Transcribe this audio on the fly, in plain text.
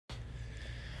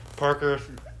Parker,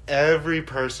 every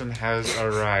person has a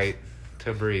right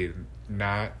to breathe.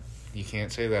 You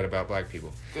can't say that about black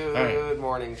people. Good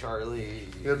morning, Charlie.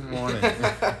 Good morning.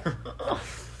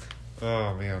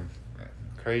 Oh, man.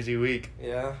 Crazy week.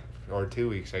 Yeah. Or 2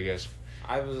 weeks, I guess.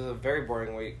 It was a very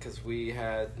boring week because we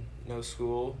had no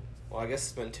school. Well, I guess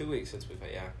it's been 2 weeks since we've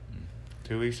had,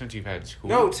 2 weeks since you've had school?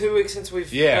 No, 2 weeks since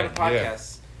we've done a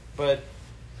podcast. Yeah. But,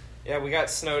 yeah, we got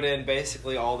snowed in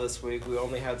basically all this week. We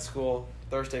only had school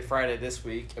Thursday, Friday this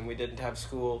week, and we didn't have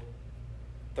school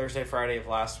Thursday, Friday of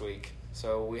last week.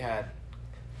 So we had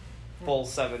full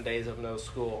 7 days of no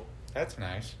school. That's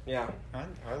nice. Yeah.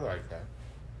 I like that.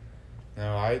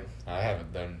 No, I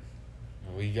haven't done.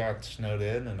 We got snowed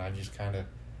in, and I just kind of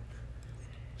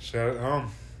sat at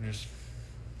home, just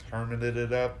hermited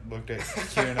it up, looked at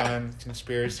QAnon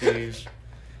conspiracies.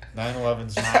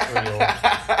 9/11's not real.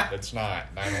 It's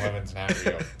not. 9/11's not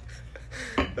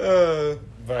real.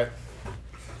 But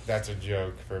that's a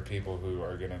joke for people who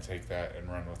are going to take that and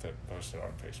run with it and post it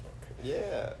on Facebook.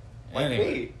 Yeah.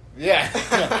 Anyway, me.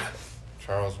 Yeah.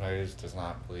 Charles Mays does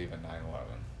not believe in 9/11.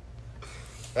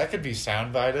 That could be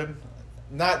soundbited.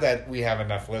 Not that we have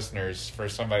enough listeners for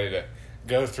somebody to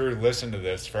go through, listen to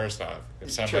this first off.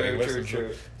 If somebody listens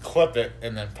to it, clip it,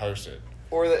 and then post it.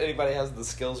 Or that anybody has the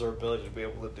skills or ability to be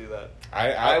able to do that.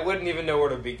 I wouldn't even know where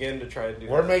to begin to try to do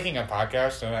that. We're making a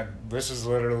podcast, and this is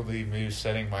literally me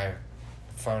setting my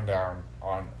phone down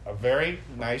on a very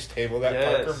nice table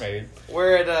that Parker made.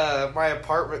 We're at my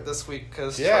apartment this week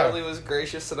because Charlie was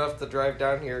gracious enough to drive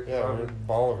down here. Yeah, we're in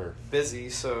Bolivar. Busy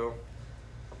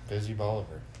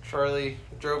Bolivar. Charlie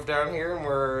drove down here, and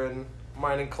we're in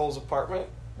mine and Cole's apartment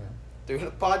doing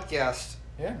a podcast.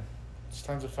 Yeah, it's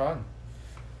tons of fun.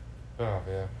 Oh,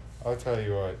 yeah. I'll tell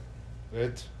you what.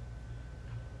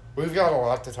 We've got a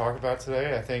lot to talk about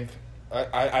today. I think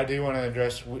I do want to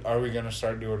address, are we going to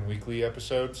start doing weekly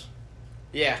episodes?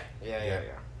 Yeah. Okay.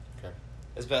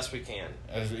 As best we can.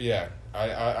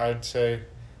 I'd say...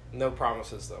 No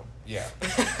promises, though. Yeah.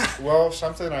 Well,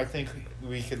 something I think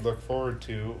we could look forward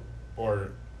to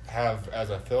or have as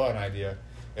a fill-in idea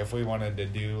if we wanted to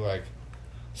do,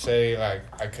 say,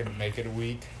 I couldn't make it a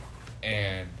week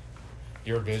and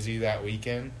you're busy that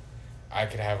weekend, I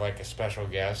could have, a special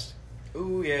guest.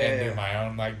 Ooh, yeah. And do my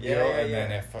own, deal.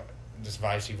 Then if, just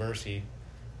vice versa,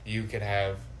 you could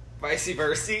have... Vice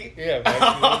versa? Yeah, vice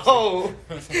versa. Oh!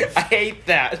 I hate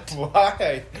that.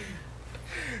 Why?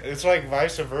 It's like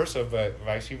vice versa, but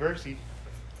vice versa.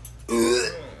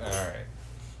 Alright.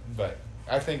 But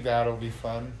I think that'll be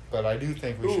fun. But I do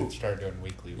think we should start doing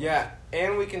weekly ones. Yeah,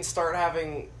 and we can start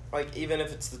having, even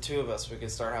if it's the two of us, we can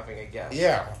start having a guest.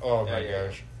 Yeah. Oh, my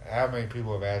gosh. How many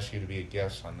people have asked you to be a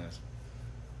guest on this?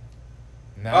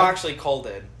 No? Oh, actually, Cole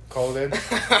did. Cole did?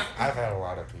 I've had a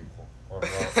lot of people.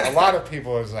 A lot of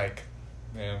people is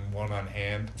one on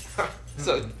hand.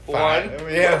 So, Five.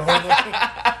 one? Yeah, one.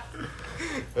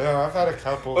 No, I've had a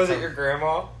couple. Was it your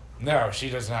grandma? No, she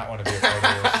does not want to be a part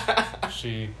of this.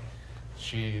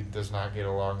 She does not get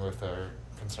along with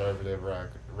conservative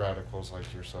radicals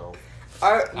like yourself.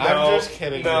 I'm just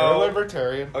kidding. No. You're a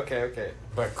libertarian. Okay.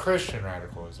 But Christian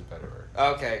radical is a better word.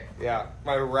 Okay, yeah.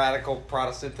 My radical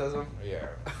Protestantism. Yeah.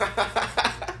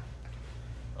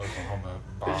 Oklahoma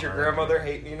bomber. Does your grandmother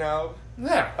hate me now?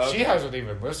 No, okay. She hasn't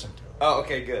even listened to it. Oh,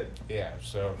 okay, good. Yeah,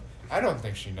 so I don't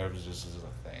think she knows this is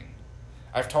a thing.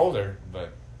 I've told her,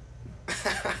 but...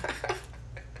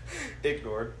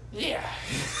 Ignored. Yeah.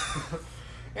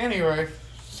 Anyway,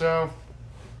 so...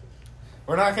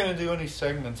 We're not going to do any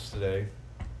segments today.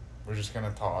 We're just going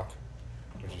to talk.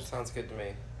 Sounds good to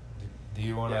me. Do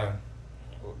you want to... Yeah.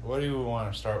 What do you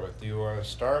want to start with? Do you want to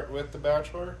start with The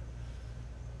Bachelor?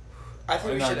 I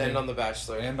think we should end on The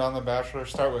Bachelor. End on The Bachelor?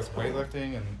 Start with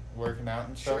weightlifting and working out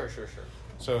and stuff? Sure.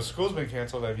 So school's been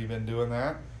canceled. Have you been doing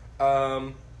that?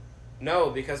 No,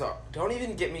 because don't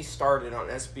even get me started on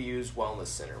SBU's Wellness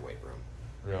Center weight room.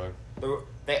 Really?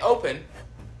 They open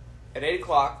at 8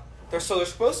 o'clock. They're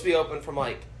supposed to be open from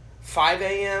 5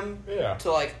 a.m.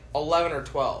 to 11 or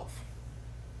 12.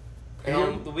 And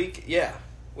on the week,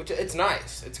 which it's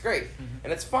nice. It's great. Mm-hmm.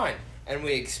 And it's fine. And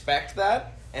we expect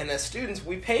that. And as students,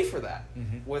 we pay for that.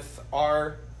 Mm-hmm. With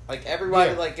our,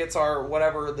 everybody gets our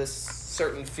whatever, this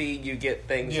certain fee, you get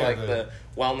things the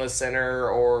Wellness Center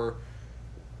or...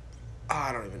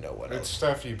 I don't even know what else. It's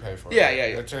stuff you pay for. Yeah.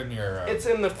 It's in your... it's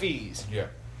in the fees. Yeah.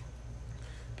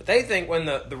 But they think when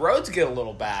the roads get a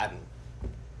little bad,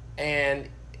 and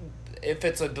if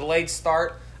it's a delayed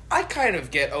start, I kind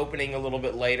of get opening a little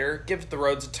bit later, give the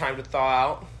roads time to thaw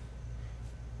out.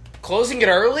 Closing it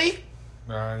early?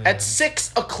 At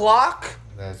 6 o'clock?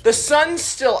 The sun's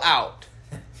still out.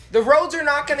 The roads are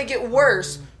not going to get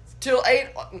worse till 8...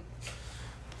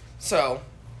 So,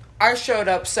 I showed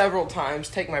up several times,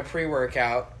 take my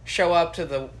pre-workout, show up to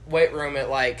the weight room at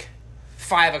like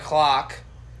 5 o'clock,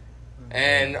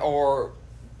 or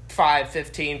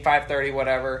 5:15, 5:30,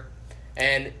 whatever.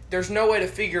 And there's no way to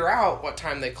figure out what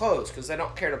time they close because they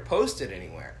don't care to post it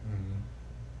anywhere. Mm-hmm.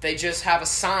 They just have a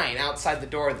sign outside the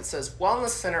door that says, Wellness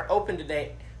Center open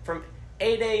today from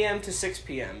 8 a.m. to 6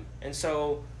 p.m. And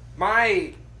so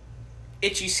my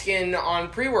itchy skin on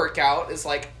pre-workout is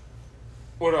like,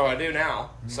 what do I do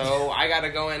now? So I got to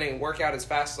go in and work out as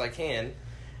fast as I can.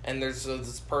 And there's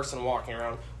this person walking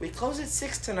around. We close at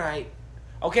 6 tonight.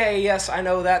 Okay, yes, I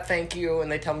know that. Thank you.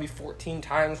 And they tell me 14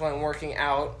 times when I'm working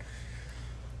out.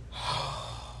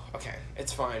 Okay,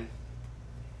 it's fine.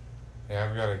 Yeah,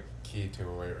 I've got a key to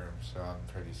a weight room, so I'm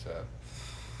pretty sad.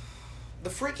 The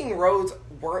freaking roads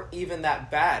weren't even that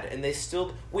bad, and they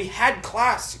still... We had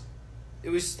class.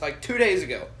 It was like 2 days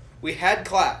ago. We had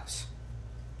class.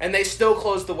 And they still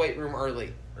closed the weight room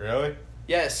early. Really?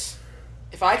 Yes.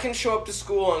 If I can show up to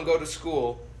school and go to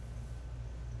school...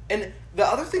 And the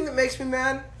other thing that makes me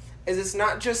mad is it's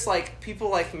not just like people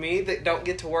like me that don't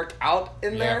get to work out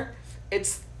in there.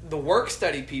 It's the work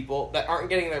study people that aren't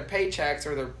getting their paychecks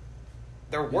or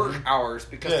their work hours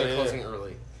because they're closing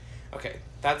early. Okay,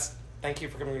 thank you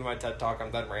for coming to my TED Talk.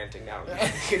 I'm done ranting now.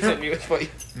 Continue with what you...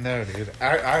 No, dude.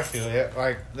 I feel it.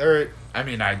 Like,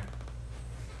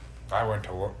 I went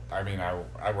to work.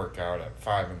 I worked out at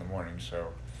 5 in the morning, so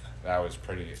that was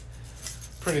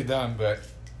pretty done. But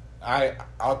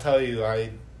I'll tell you,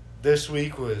 this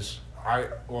week was,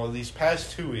 these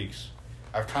past 2 weeks,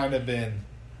 I've kind of been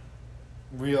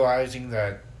realizing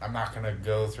that I'm not going to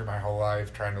go through my whole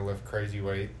life trying to lift crazy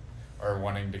weight or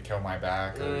wanting to kill my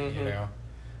back or,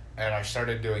 and I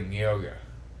started doing yoga.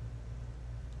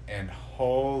 And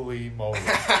holy moly.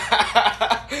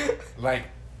 Like,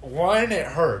 one, it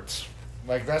hurts.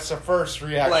 Like, that's the first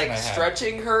reaction I had. Like,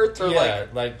 stretching hurts? Or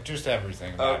like just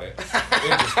everything about it.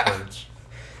 It just hurts.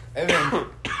 And then,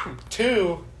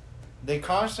 2, they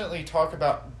constantly talk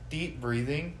about deep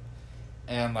breathing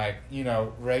and,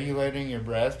 regulating your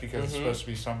breath because it's supposed to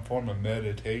be some form of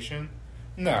meditation.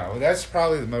 No, that's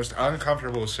probably the most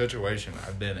uncomfortable situation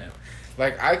I've been in.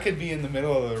 Like, I could be in the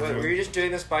middle of the room. Were you just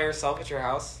doing this by yourself at your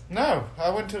house? No, I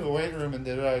went to the weight room and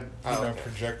did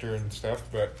projector and stuff,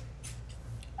 but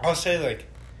I'll say,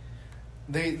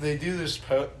 they do this,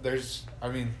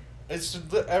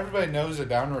 everybody knows a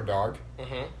downward dog.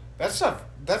 Mm-hmm.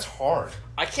 That's hard.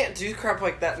 I can't do crap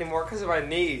like that anymore because of my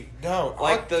knee. No.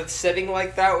 The sitting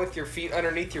like that with your feet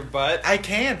underneath your butt. I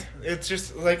can't. It's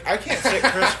just, I can't sit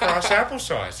crisscross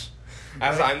applesauce.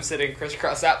 As I'm sitting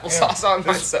crisscross applesauce on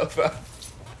my sofa.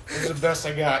 This is the best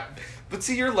I got. But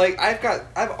see, your leg, I've got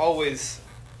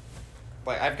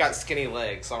skinny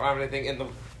legs, so I don't have anything in the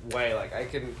way. I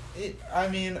can...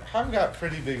 I've got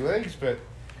pretty big legs, but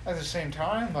at the same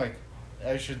time,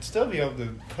 I should still be able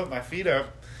to put my feet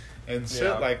up and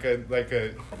sit like a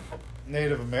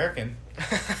Native American.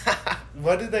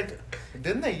 What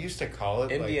didn't they used to call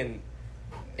it?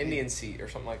 Indian seat or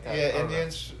something like that. Yeah,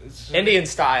 Indian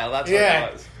style, that's what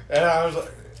it was. And I was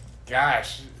like,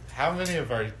 gosh, how many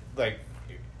of our,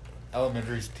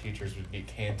 elementary teachers would get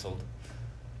canceled?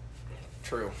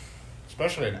 True.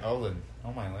 Especially in Eldon.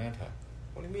 Oh, my Lanta.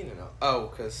 What do you mean in Eldon? Oh,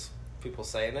 because people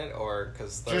saying it, or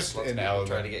because just in Eldon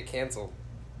trying to get canceled?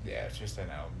 Yeah, it's just in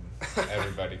Eldon.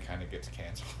 Everybody kind of gets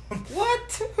canceled.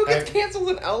 What? Who gets canceled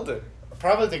in Eldon?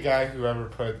 Probably the guy who ever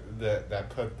put the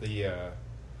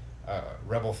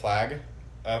rebel flag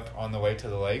up on the way to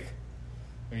the lake.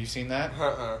 Have you seen that?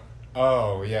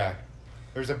 Oh, yeah.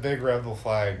 There's a big rebel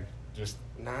flag. Just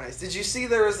nice. Did you see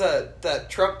there was that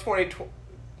Trump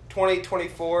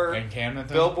 2024 in Camden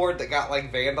billboard that got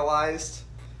vandalized?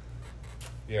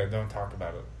 Yeah, don't talk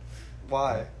about it.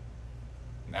 Why?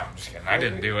 No, I'm just kidding. I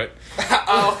didn't do it.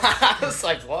 I was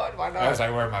like, what? Why not? I was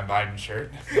wearing my Biden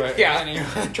shirt. But anyway.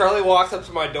 Charlie walks up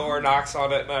to my door, knocks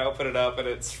on it, and I open it up, and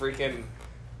it's freaking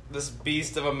this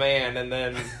beast of a man, and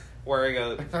then wearing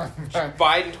a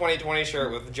Biden 2020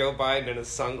 shirt with Joe Biden and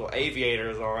his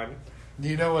aviators on.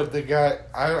 You know what the guy...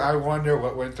 I wonder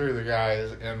what went through the guy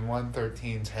in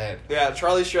 113's head. Yeah,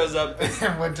 Charlie shows up.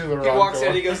 And went to the wrong He walks door.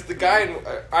 in, he goes, the guy in...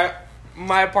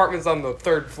 my apartment's on the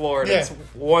 3rd floor, and it's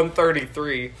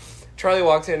 133. Charlie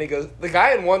walks in, and he goes, the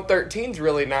guy in 113's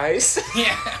really nice.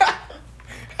 Yeah.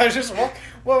 I just walked...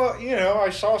 Well, I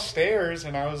saw stairs,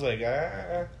 and I was like,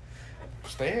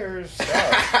 stairs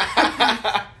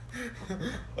suck.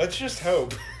 Let's just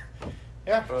hope.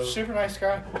 Yeah, super nice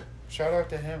guy. Shout out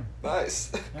to him.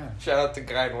 Nice. Yeah. Shout out to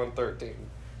guy in 113.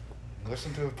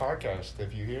 Listen to the podcast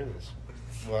if you hear this.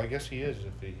 Well, I guess he is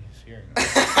if he's hearing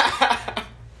it.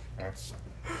 That's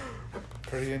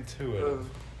pretty intuitive.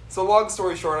 So long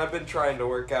story short, I've been trying to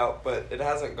work out, but it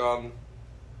hasn't gone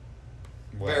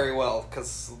very well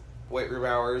because weight room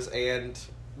hours and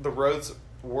the roads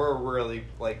were really,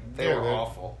 they were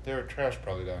awful. They were trash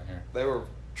probably down here. They were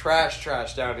trash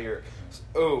down here.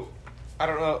 Oh, I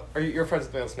don't know. You're friends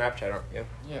with me on Snapchat, aren't you?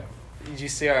 Yeah. Did you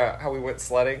see how we went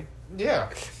sledding? Yeah.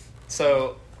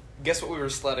 So, guess what we were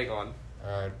sledding on?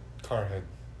 Car head.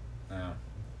 No.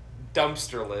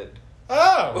 Dumpster lid.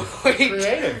 Oh,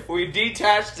 creative. We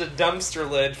detached a dumpster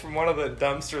lid from one of the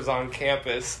dumpsters on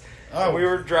campus. Oh. We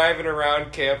were driving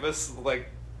around campus,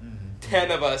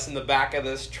 10 of us in the back of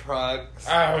this truck.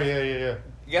 Oh, yeah.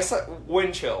 Guess what?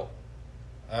 Wind chill.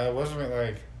 Wasn't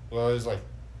it it was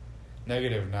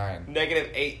 -9.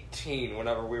 -18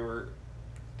 whenever we were...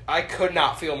 I could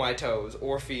not feel my toes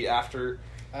or feet after...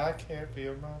 I can't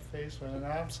feel my face when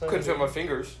I'm so... Couldn't feel my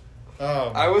fingers.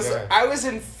 Oh, I was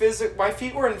in my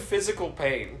feet were in physical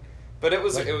pain, but it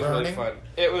was really fun.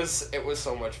 It was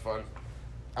so much fun.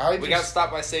 We got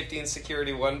stopped by safety and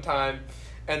security one time,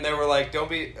 and they were like, "Don't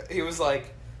be." He was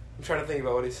like, I'm trying to think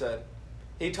about what he said.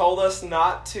 He told us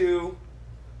not to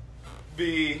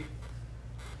be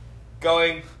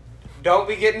going. Don't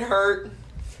be getting hurt,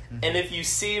 and if you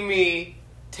see me,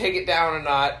 take it down a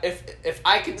notch. If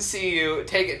I can see you,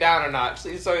 take it down a notch.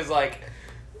 So he's like,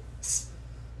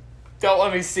 don't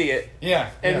let me see it. Yeah.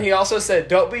 And he also said,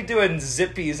 don't be doing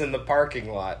zippies in the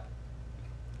parking lot.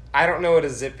 I don't know what a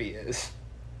zippy is.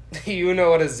 You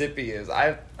know what a zippy is.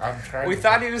 I'm trying. We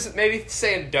thought he was maybe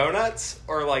saying donuts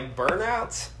or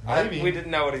burnouts. Maybe. We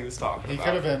didn't know what he was talking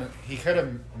about. He could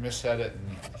have missaid it,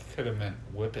 and he could have meant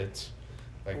whippets,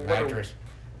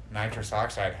 nitrous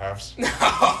oxide huffs. No.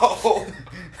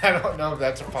 I don't know if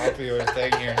that's a popular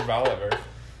thing here in Bolivar,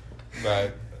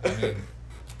 but I mean,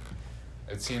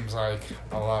 it seems like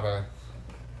a lot of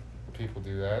people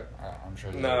do that. I'm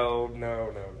sure. No.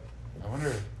 I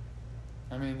wonder.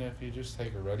 I mean, if you just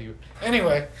take a ready...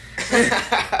 Anyway.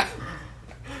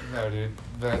 No, dude.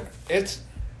 But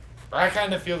I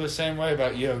kind of feel the same way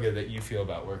about yoga that you feel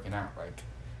about working out.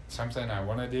 Something I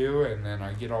want to do, and then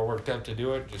I get all worked up to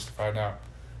do it just to find out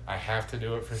I have to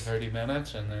do it for 30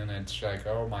 minutes, and then it's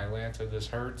oh, my Lanta, this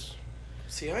hurts.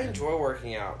 See, I enjoy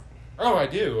working out. Oh, I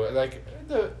do.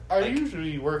 I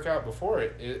usually work out before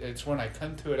it. It's when I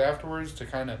come to it afterwards to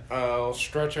kind of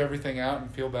stretch everything out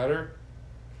and feel better.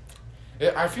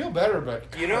 I feel better,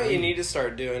 but... You know what you need to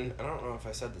start doing? I don't know if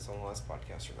I said this on the last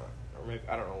podcast or not. Or maybe,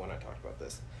 I don't know when I talked about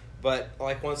this. But,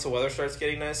 once the weather starts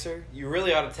getting nicer, you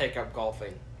really ought to take up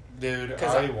golfing. Dude,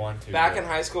 I want to. Back in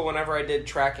high school, whenever I did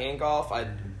track and golf,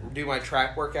 I'd do my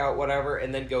track workout, whatever,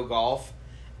 and then go golf.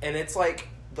 And it's,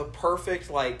 the perfect,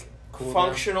 cool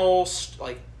functional...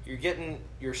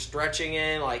 You're stretching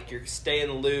in, you're staying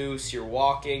loose, you're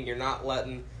walking, you're not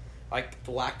letting,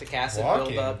 the lactic acid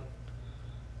build up.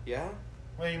 Yeah?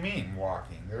 What do you mean,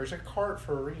 walking? There's a cart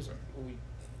for a reason.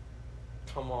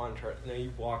 Come on, no,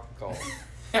 you walk golf.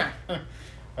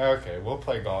 Okay, we'll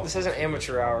play golf. This is an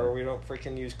amateur hour. We don't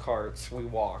freaking use carts. We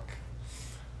walk.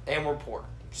 And we're poor.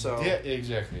 So yeah,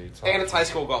 exactly. It's high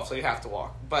school golf, so you have to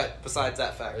walk. But besides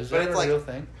that fact. Is that a real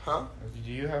thing? Huh?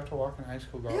 Do you have to walk in high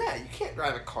school golf? Yeah, you can't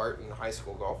drive a cart in high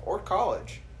school golf or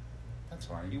college. That's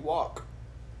fine. You walk.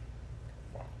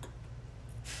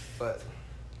 But...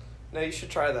 No, you should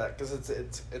try that because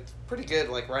it's pretty good.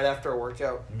 Right after a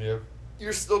workout,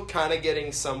 you're still kind of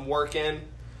getting some work in,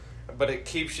 but it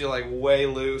keeps you way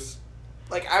loose.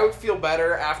 I would feel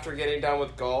better after getting done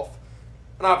with golf,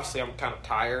 and obviously I'm kind of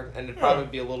tired, and it'd probably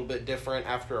be a little bit different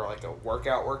after a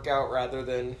workout rather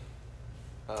than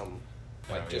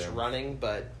just running.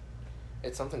 But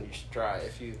it's something you should try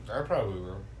if you. I probably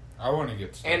will. I want to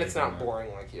get started. And it's not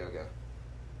boring like yoga.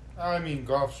 I mean,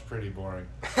 golf's pretty boring.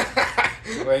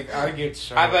 I get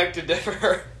so... I beg to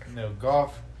differ. No,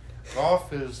 golf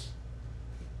is...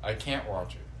 I can't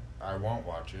watch it. I won't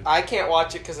watch it. I can't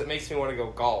watch it because it makes me want to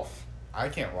go golf. I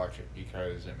can't watch it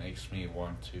because it makes me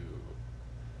want to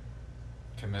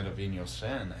commit a venial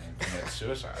sin and commit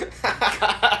suicide.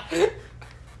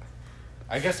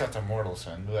 I guess that's a mortal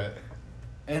sin, but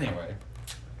anyway.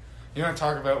 You want to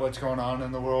talk about what's going on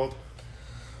in the world?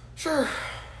 Sure.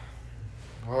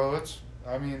 Well,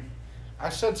 I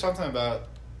said something about,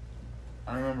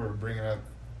 I remember bringing up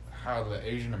how the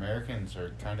Asian Americans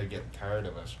are kind of getting tired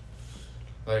of us.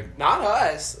 Not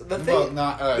us.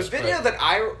 Not us. The video that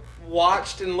I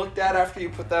watched and looked at after you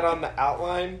put that on the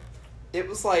outline, it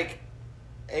was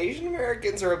Asian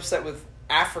Americans are upset with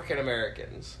African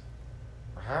Americans.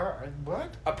 How?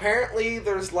 What? Apparently,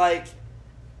 there's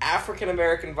African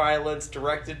American violence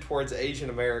directed towards Asian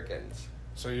Americans.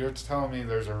 So you're telling me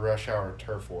there's a rush hour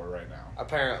turf war right now?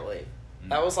 Apparently.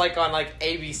 That was like on like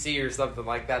ABC or something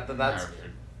like that. That's. No, dude.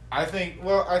 I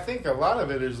think a lot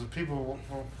of it is people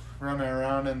running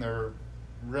around in their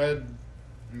red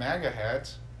MAGA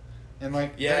hats, and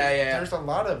like there's a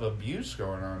lot of abuse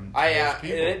going on. And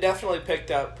it definitely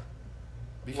picked up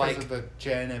because of the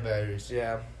China virus.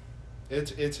 Yeah,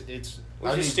 it's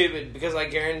which is stupid because I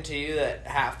guarantee you that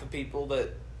half the people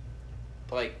that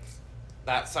like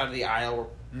that side of the aisle were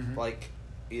like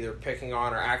either picking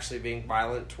on or actually being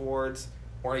violent towards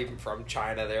weren't even from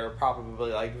China. They were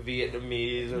probably like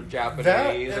Vietnamese or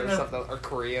Japanese or something, or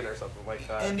Korean or something like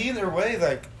that. And either way,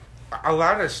 like a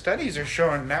lot of studies are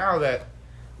showing now that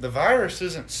the virus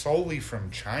isn't solely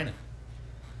from China.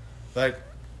 Like,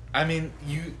 I mean,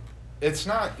 it's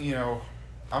not,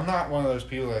 I'm not one of those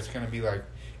people that's going to be like,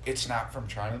 it's not from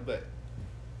China, but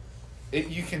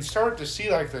you can start to see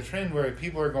like the trend where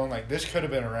people are going like, this could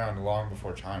have been around long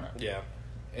before China. Yeah.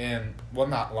 And, well,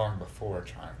 not long before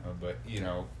China, but,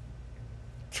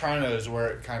 China is where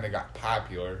it kind of got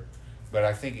popular. But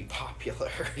I think popular.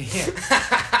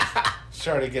 Yeah.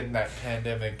 Started getting that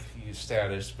pandemic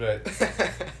status. But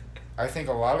I think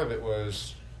a lot of it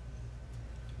was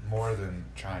more than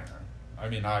China. I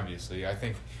mean, obviously. I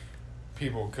think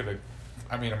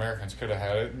Americans could have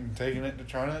had it and taken it to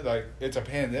China. Like, it's a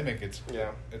pandemic. It's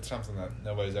something that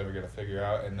nobody's ever going to figure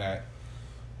out. And that...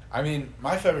 I mean,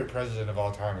 my favorite president of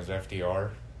all time is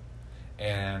FDR,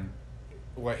 and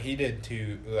what he did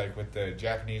with the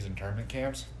Japanese internment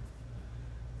camps,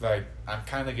 like, I'm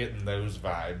kind of getting those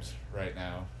vibes right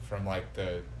now from, like,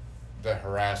 the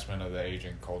harassment of the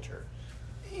Asian culture.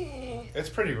 It's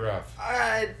pretty rough.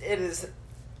 It is.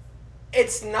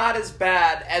 It's not as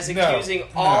bad as accusing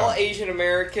all Asian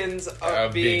Americans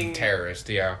of being terrorists,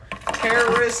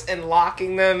 terrorists and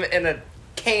locking them in a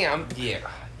camp. Yeah.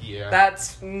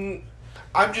 That's...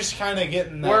 I'm just kind of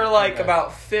getting that. We're like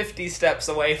about 50 steps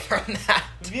away from that.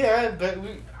 Yeah, but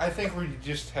I think we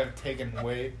just have taken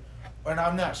away... And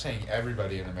I'm not saying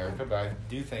everybody in America, but I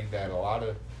do think that a lot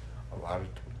of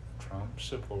Trump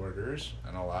supporters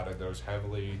and a lot of those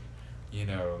heavily,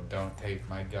 don't take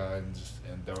my guns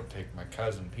and don't take my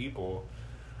cousin people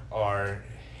are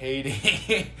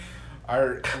hating...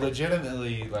 are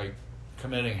legitimately, like,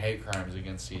 committing hate crimes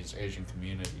against these Asian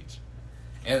communities.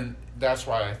 And that's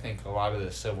why I think a lot of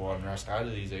the civil unrest out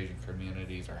of these Asian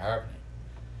communities are happening.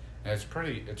 And it's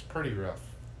pretty rough.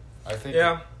 I think.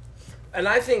 Yeah. And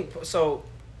I think, so,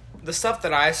 the stuff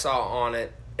that I saw on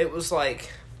it, it was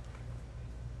like,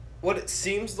 what it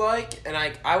seems like, and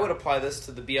I would apply this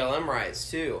to the BLM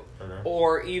riots too,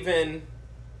 or even,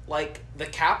 like, the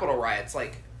Capitol riots.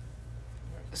 Like,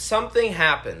 something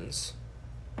happens,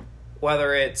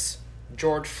 whether it's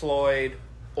George Floyd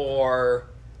or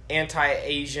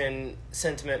anti-Asian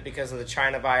sentiment because of the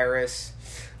China virus,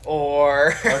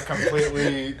 or a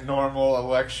completely normal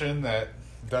election that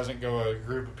doesn't go a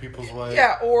group of people's way.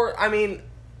 Yeah, or I mean,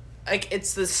 like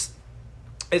it's this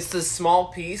small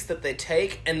piece that they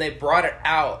take and they brought it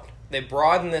out. They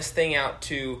broaden this thing out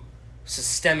to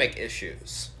systemic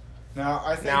issues. Now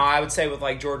I would say with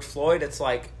like George Floyd, it's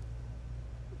like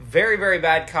very, very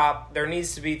bad cop. There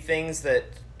needs to be things that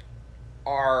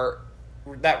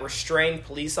restrain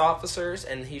police officers,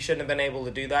 and he shouldn't have been able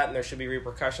to do that, and there should be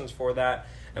repercussions for that,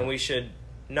 and we should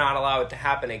not allow it to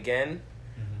happen again.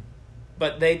 Mm-hmm.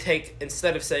 But they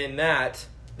instead of saying that,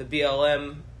 the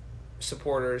BLM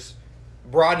supporters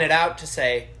broaden it out to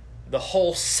say the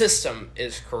whole system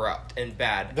is corrupt and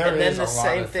bad. There is a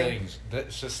lot of things.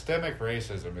 Systemic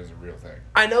racism is a real thing.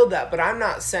 I know that, but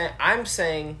I'm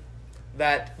saying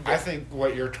that I think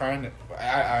what you're trying to...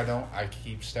 I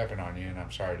keep stepping on you, and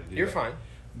I'm sorry to do that. You're fine.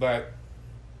 But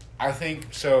I think...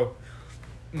 So,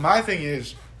 my thing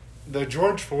is, the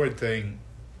George Floyd thing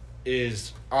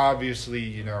is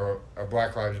obviously, a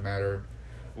Black Lives Matter,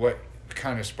 what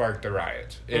kind of sparked the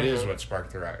riots. It is what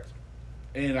sparked the riots.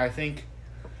 And I think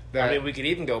that... I mean, we could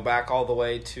even go back all the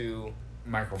way to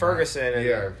Michael Ferguson. And,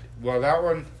 yeah. Well, that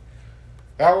one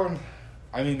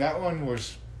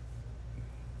was...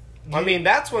 I mean,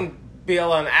 that's when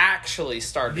BLM actually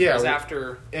started. Yeah,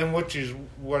 after... And what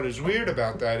is weird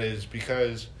about that is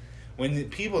because when the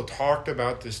people talked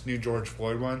about this new George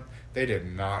Floyd one, they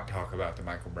did not talk about the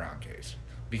Michael Brown case.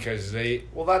 Because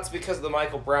Well, that's because of the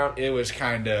Michael Brown... It was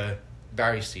kind of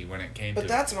dicey when it came to... But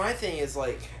that's my thing is,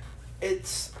 like,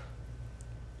 it's...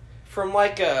 From,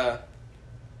 like,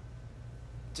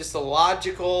 just a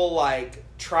logical, like,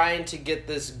 trying to get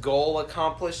this goal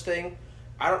accomplished thing...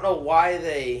 I don't know why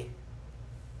they,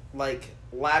 like,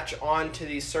 latch on to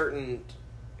these certain...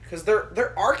 Because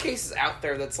there are cases out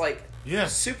there that's, like,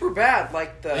 super bad.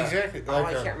 Like the... Exactly.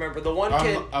 I can't remember. The one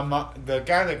kid... the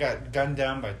guy that got gunned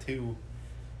down by two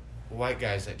white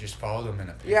guys that just followed him in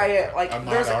a pickup Yeah. truck. Like,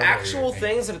 there's actual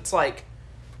things that it's like,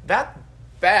 that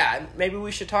bad. Maybe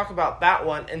we should talk about that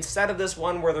one instead of this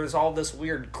one where there's all this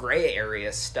weird gray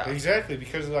area stuff. Exactly,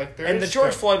 because like there. And the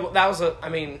George Floyd, that was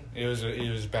it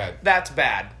was bad. That's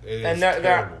bad. It is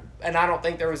terrible. And I don't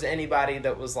think there was anybody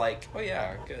that was like, oh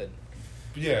yeah, good.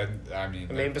 Yeah, I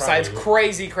mean, besides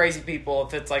crazy people,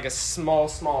 if it's like a small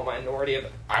minority of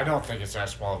it. I don't think it's that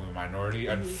small of a minority.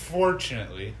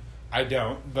 Unfortunately, I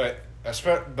don't.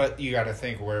 But you got to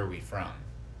think, where are we from?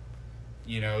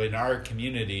 You know, in our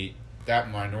community, that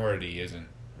minority isn't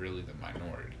really the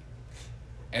minority.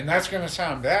 And that's going to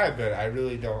sound bad, but I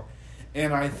really don't.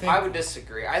 And I think... I would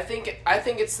disagree. I think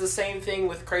it's the same thing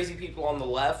with crazy people on the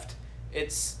left.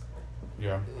 It's...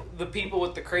 Yeah. The people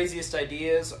with the craziest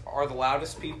ideas are the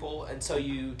loudest people, and so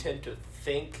you tend to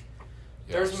think...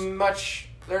 Yes.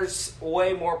 There's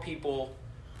way more people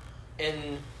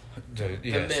in the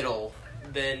middle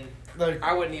than... Like,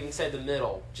 I wouldn't even say the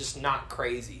middle, just not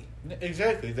crazy.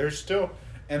 Exactly. There's still...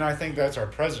 And I think that's our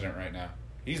president right now.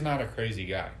 He's not a crazy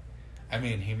guy. I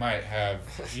mean, he might have,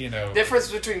 you know... Difference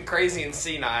between crazy and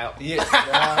senile. Yeah.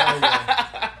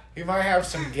 Yeah. He might have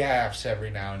some gaffes every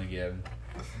now and again.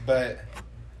 But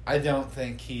I don't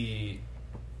think he...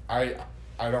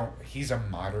 He's a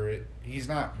moderate... He's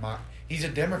not... He's a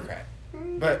Democrat.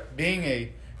 But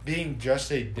being just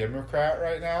a Democrat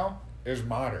right now is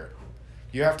moderate.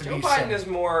 You have to Joe be... Biden is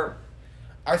more...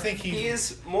 I think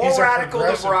he's more radical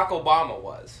than Barack Obama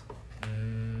was.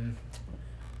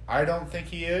 I don't think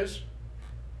he is.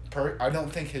 I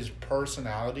don't think his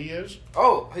personality is.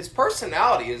 Oh, his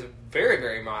personality is very,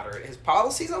 very moderate. His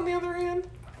policies, on the other hand,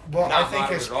 well, I think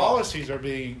his policies are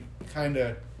being kind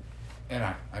of, and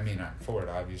I mean, I'm for it.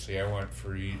 Obviously, I want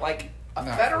free. Like a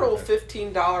federal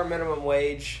 $15 minimum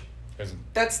wage.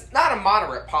 That's not a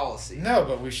moderate policy. No,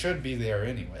 but we should be there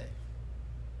anyway.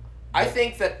 I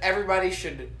think that everybody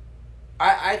should...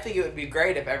 I think it would be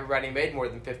great if everybody made more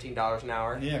than $15 an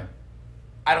hour. Yeah.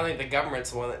 I don't think the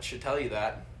government's the one that should tell you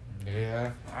that.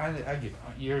 Yeah. I get...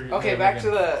 Okay, back to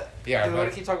the... Yeah. Do we want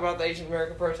to keep talking about the Asian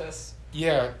American protests?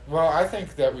 Yeah. Well, I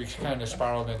think that we kind of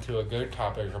spiraled into a good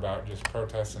topic about just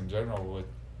protests in general with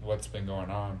what's been going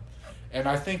on. And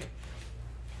I think...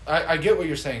 I get what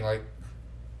you're saying. Like,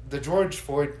 the George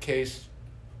Floyd case...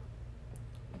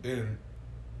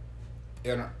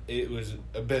 And it was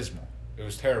abysmal. It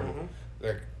was terrible.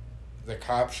 Mm-hmm. The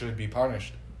cops should be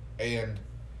punished, and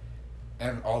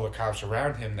all the cops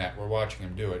around him that were watching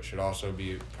him do it should also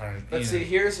be punished. But see,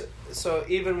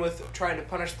 even with trying to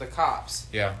punish the cops,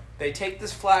 yeah, they take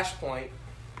this flashpoint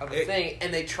of a thing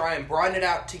and they try and broaden it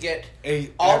out to get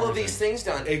all of these things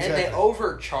done, and they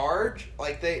overcharge.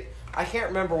 Like I can't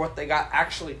remember what they got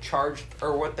actually charged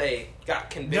or what they got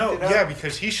convicted of. Yeah,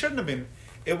 because he shouldn't have been.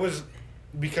 It was.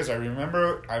 Because I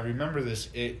remember this.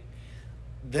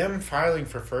 Them filing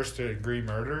for first-degree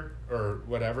murder or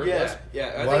whatever. Yeah, I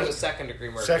think it was second-degree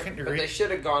murder. Second degree, but they should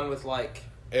have gone with like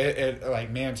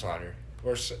manslaughter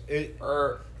here's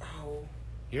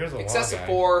the excessive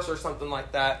force or something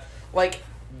like that. Like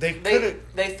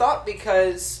they thought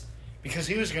because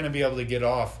he was going to be able to get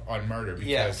off on murder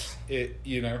because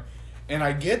and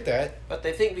I get that. But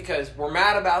they think because we're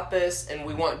mad about this and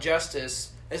we want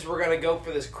justice. Is we're gonna go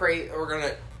for this we're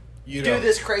gonna do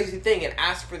this crazy thing and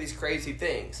ask for these crazy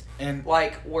things, and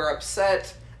like we're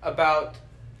upset about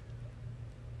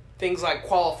things like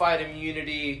qualified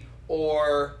immunity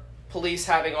or police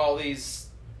having all these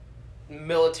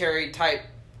military type,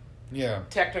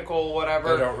 technical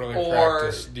whatever, they don't really or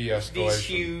practice de-escalation. These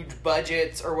huge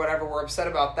budgets or whatever. We're upset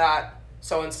about that.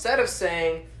 So instead of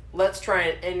saying let's try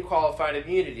and end qualified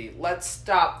immunity, let's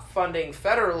stop funding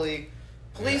federally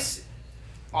police.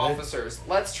 Officers,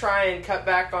 let's try and cut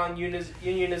back on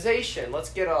unionization. Let's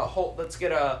get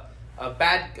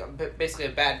basically a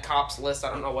bad cops list.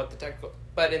 I don't know what the technical,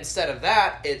 but instead of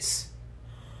that, it's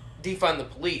defund the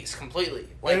police completely.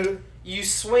 Like you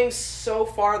swing so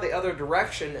far the other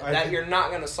direction that you're not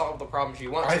going to solve the problems you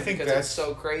want to because it's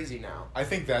so crazy now. I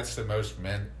think that's the most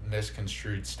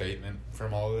misconstrued statement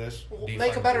from all of this. Well,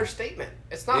 make a better statement.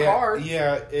 It's not hard.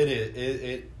 Yeah, it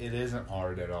is. It isn't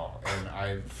hard at all, and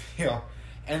I feel.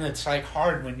 And it's like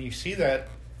hard when you see that,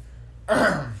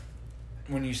 and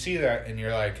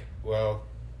you're like, well,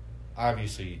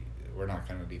 obviously we're not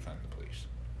going to defund the police.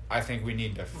 I think we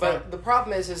need to. But the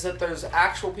problem is that there's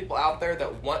actual people out there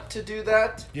that want to do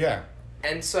that. Yeah.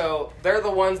 And so they're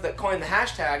the ones that coin the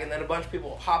hashtag, and then a bunch of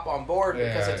people hop on board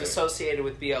because it's associated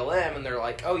with BLM, and they're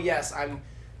like, oh yes, I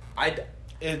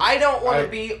don't want to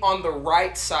be on the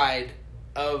right side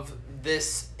of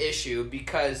this issue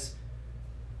because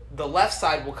the left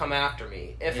side will come after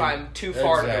me if I'm too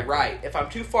far to the right. If I'm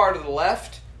too far to the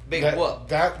left, big whoop.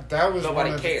 That was Nobody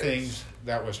one of cares. the things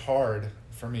that was hard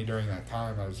for me during that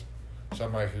time. I was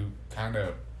somebody who kind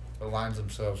of aligns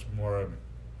themselves more,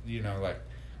 like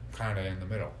kind of in the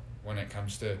middle when it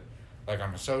comes to, like,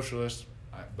 I'm a socialist,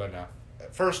 but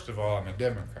first of all, I'm a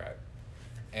Democrat,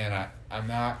 and I'm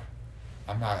not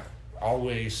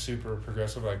always super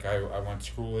progressive. Like, I want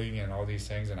schooling and all these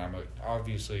things, and I'm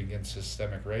obviously against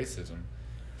systemic racism,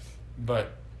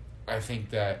 but I think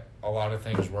that a lot of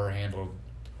things were handled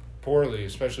poorly,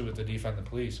 especially with the defund the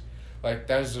police. Like,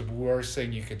 that is the worst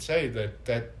thing you could say,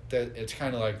 that it's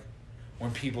kind of like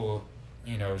when people,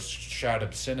 shout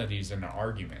obscenities in an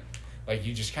argument. Like,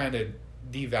 you just kind of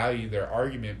devalue their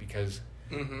argument because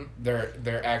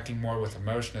they're acting more with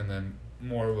emotion and then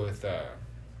more with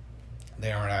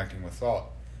they aren't acting with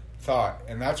thought.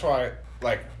 And that's why,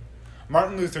 like,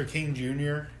 Martin Luther King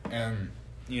Jr. and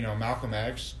Malcolm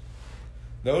X,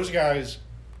 those guys,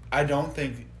 I don't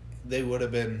think they would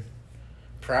have been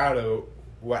proud of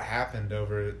what happened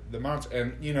over the months.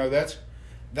 And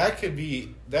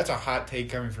that's a hot take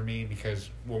coming from me because,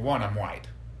 well, one, I'm white.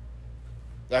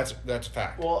 That's a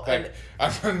fact. Well, like,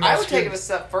 and I would take it a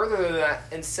step further than that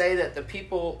and say that the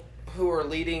people who are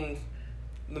leading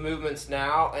the movements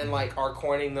now and like are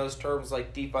coining those terms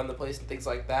like defund the police and things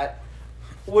like that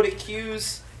would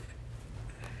accuse,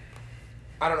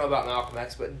 I don't know about Malcolm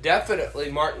X, but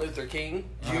definitely Martin Luther King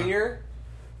Jr.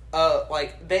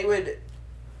 Like, they would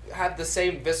have the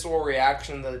same visceral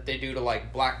reaction that they do to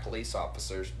like black police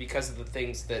officers because of the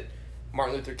things that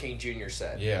Martin Luther King Jr.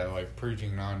 said. Yeah, like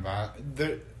preaching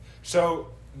nonviolence. So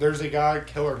there's a guy,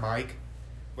 Killer Mike,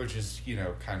 which is,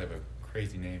 kind of a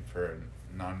crazy name for a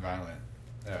nonviolent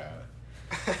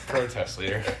protest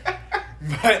leader.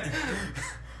 But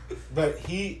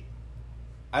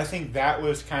I think that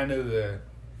was kind of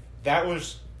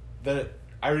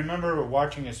I remember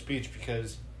watching a speech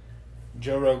because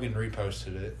Joe Rogan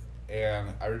reposted it,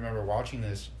 and I remember watching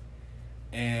this,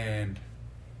 and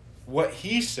what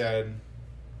he said,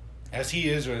 as he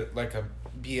is like a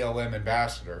BLM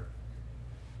ambassador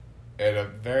and a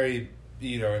very,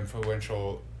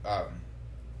 influential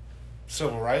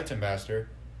civil rights ambassador,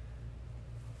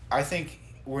 I think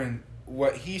when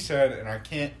what he said, and I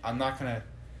can't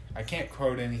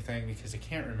quote anything because I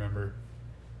can't remember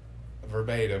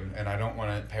verbatim, and I don't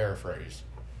want to paraphrase,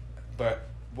 but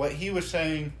what he was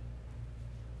saying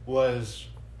was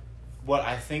what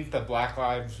I think the Black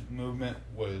Lives Movement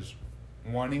was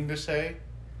wanting to say,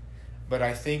 but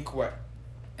I think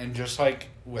and just like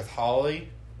with Holly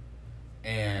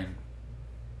and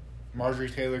Marjorie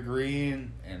Taylor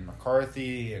Greene and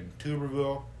McCarthy and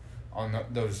Tuberville on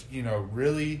those,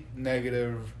 really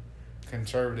negative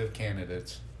conservative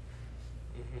candidates,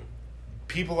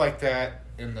 people like that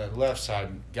in the left side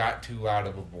got too loud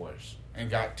of a voice and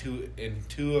got too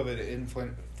of an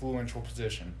influential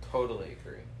position. Totally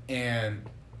agree. And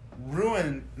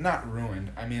not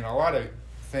ruined. I mean, a lot of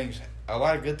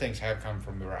good things have come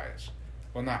from the riots.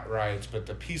 Well, not riots, but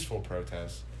the peaceful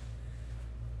protests.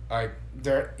 Like,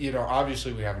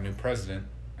 obviously we have a new president,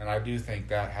 and I do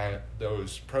think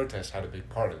those protests had a big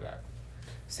part of that.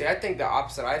 See, I think the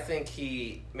opposite. I think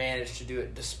he managed to do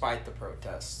it despite the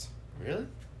protests. Really?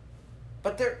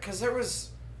 But there was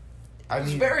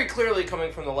very clearly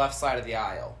coming from the left side of the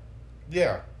aisle.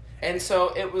 Yeah. And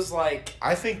so it was like...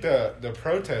 I think the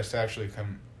protests actually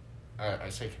I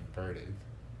say converted,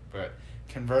 but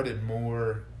converted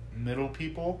more middle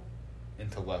people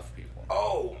into left people.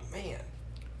 Oh, man.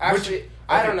 Actually,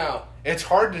 I don't know. It's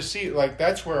hard to see. Like,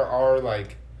 that's where our,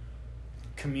 like,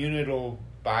 communal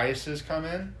biases come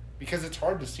in, because it's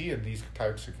hard to see in these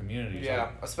types of communities. Yeah,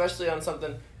 especially on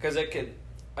something, because it could...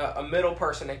 a middle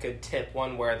person, it could tip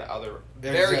one way or the other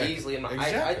very easily. And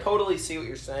I totally see what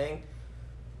you're saying.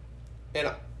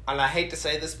 And I hate to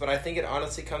say this, but I think it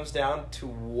honestly comes down to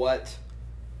what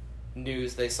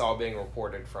news they saw being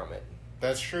reported from it.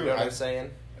 That's true. You know what I'm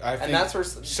saying? I think that's where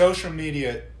social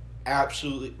media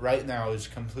absolutely right now is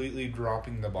completely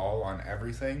dropping the ball on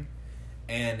everything,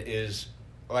 and is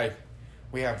like,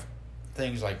 we have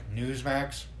things like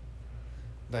Newsmax.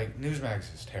 Like,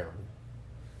 Newsmax is terrible.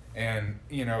 And,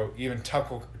 even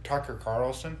Tucker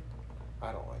Carlson.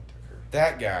 I don't like Tucker.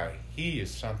 That guy, he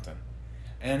is something.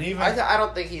 And even I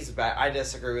don't think he's bad. I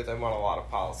disagree with him on a lot of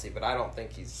policy, but I don't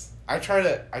think he's... I try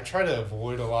to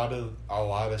avoid a lot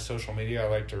of social media. I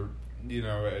like to,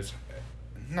 as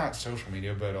not social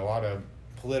media, but a lot of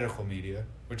political media,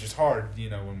 which is hard,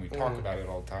 when we talk about it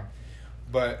all the time.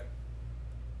 But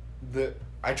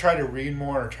I try to read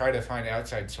more or try to find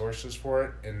outside sources for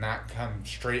it and not come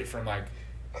straight from, like,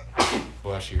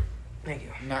 bless you, Thank you.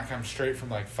 Not come straight from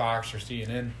like Fox or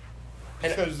CNN,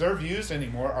 because their views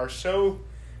anymore are so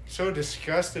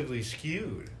disgustingly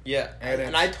skewed. Yeah,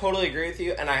 and I totally agree with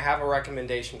you. And I have a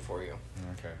recommendation for you.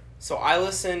 Okay. So I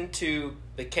listen to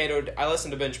I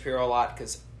listen to Ben Shapiro a lot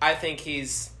because I think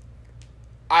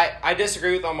I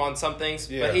disagree with him on some things,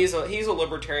 but he's a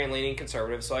libertarian leaning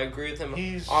conservative, so I agree with him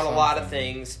on a lot of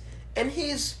things. And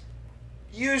he's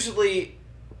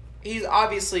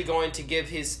obviously going to give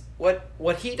his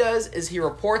what he does is he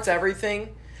reports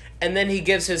everything, and then he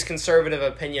gives his conservative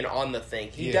opinion on the thing.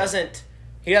 He doesn't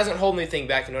hold anything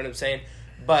back. You know what I'm saying?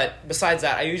 But besides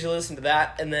that, I usually listen to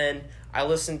that, and then I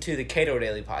listen to the Cato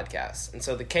Daily podcast. And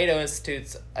so the Cato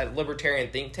Institute's a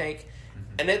libertarian think tank,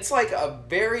 and it's like a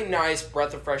very nice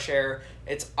breath of fresh air.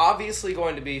 It's obviously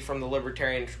going to be from the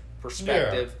libertarian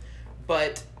perspective,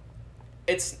 but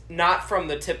it's not from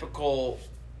the typical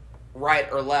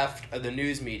right or left of the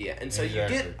news media. And so you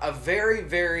get a very,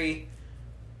 very,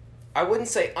 I wouldn't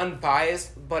say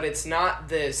unbiased, but it's not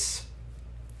this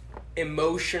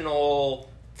emotional,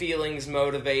 feelings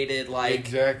motivated, like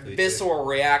visceral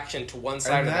reaction to one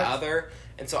side or the other.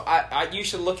 And so you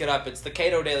should look it up. It's the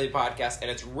Cato Daily podcast, and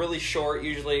it's really short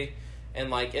usually, and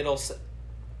like it'll just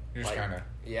kind of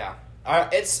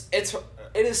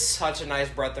it is such a nice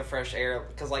breath of fresh air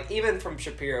because like even from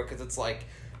Shapiro, because it's like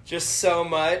just so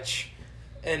much,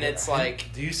 and it's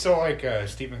like. Do you still like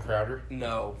Steven Crowder?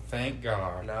 No. Thank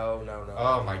God. No.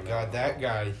 Oh my God, that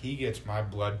guy, he gets my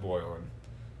blood boiling.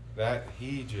 That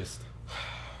he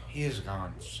has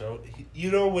gone so.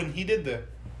 When he did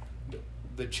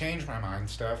the Change My Mind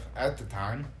stuff at the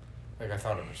time, like I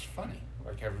thought it was funny,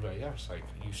 like everybody else. Like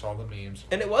you saw the memes,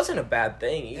 and it wasn't a bad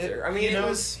thing either. It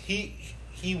was.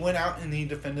 He went out and he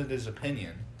defended his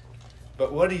opinion,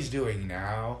 but what he's doing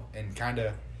now and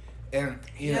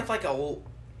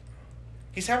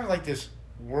he's having like this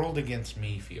world against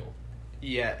me feel.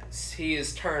 Yes, he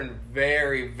has turned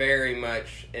very, very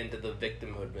much into the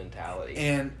victimhood mentality.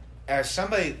 And as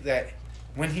somebody that,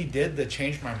 when he did the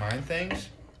Change My Mind things,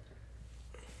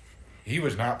 he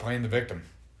was not playing the victim.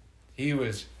 He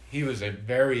was a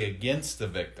very against the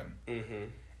victim. Mm-hmm.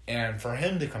 And for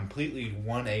him to completely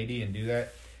 180 and do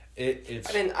that,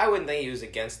 it's. I wouldn't think he was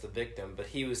against the victim, but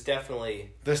he was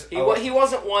definitely. He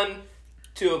wasn't one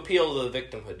to appeal to the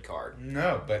victimhood card.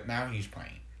 No, but now he's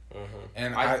playing. Mm-hmm.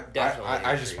 And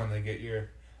I just wanted to get your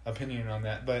opinion on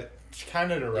that, but it's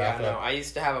kind of to wrap up. I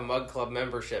used to have a Mug Club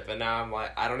membership, and now I'm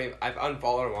like, I've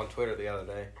unfollowed him on Twitter the other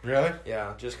day. Really?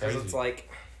 Yeah, just because it's like.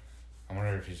 I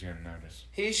wonder if he's gonna notice.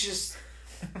 He's just,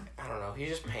 I don't know. He's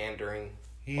just pandering.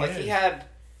 He is. He had,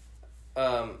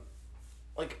 I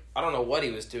don't know what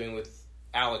he was doing with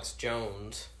Alex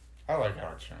Jones. I like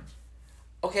Alex Jones.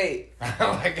 Okay,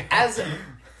 as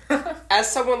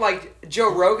someone like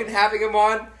Joe Rogan having him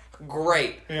on,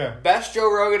 great. Yeah. Best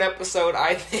Joe Rogan episode,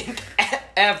 I think,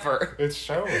 ever. It's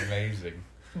so amazing.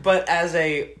 But as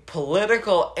a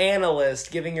political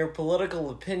analyst giving your political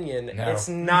opinion, it's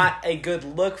not a good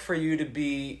look for you to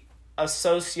be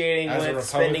associating with,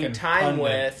 spending time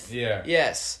with. Yeah.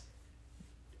 Yes.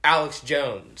 Alex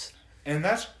Jones. And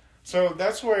that's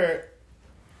where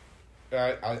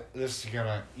this is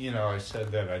gonna, I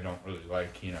said that I don't really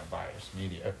like, biased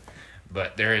media.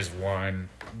 But there is one,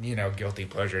 guilty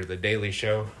pleasure, The Daily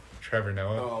Show, Trevor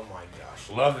Noah. Oh my gosh.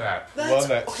 Love that. Love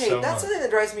that okay, so that's much. something that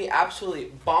drives me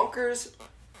absolutely bonkers,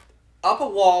 up a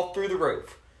wall, through the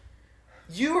roof.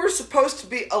 You are supposed to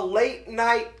be a late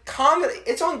night comedy.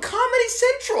 It's on Comedy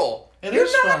Central.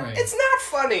 It's funny. It's not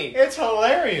funny. It's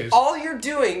hilarious. All you're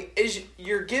doing is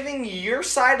you're giving your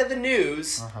side of the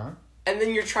news, and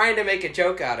then you're trying to make a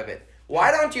joke out of it. Why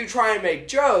don't you try and make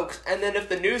jokes, and then if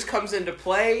the news comes into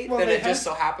play, then it just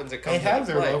so happens it comes into play. They have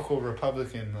their local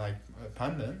Republican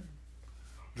pundit,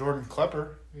 Jordan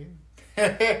Klepper.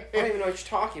 I don't even know what you're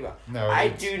talking about. No, I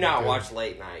do not watch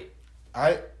late night.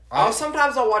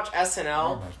 Sometimes I'll watch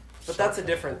SNL, but that's a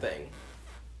different thing.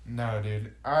 No,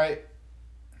 dude.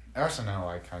 SNL,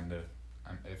 I kind of...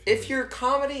 If your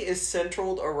comedy is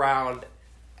centered around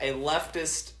a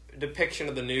leftist depiction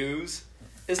of the news,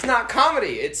 it's not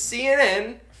comedy. It's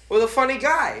CNN with a funny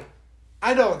guy.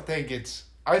 I think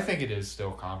it is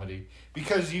still comedy.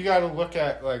 Because you got to look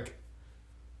at,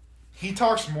 he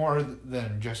talks more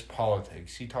than just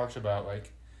politics. He talks about,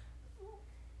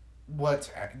 what's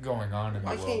going on in the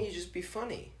world. Why can't you just be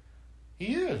funny?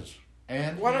 He is.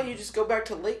 And why don't you just go back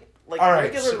to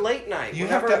regular late night?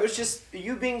 It was just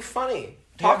you being funny.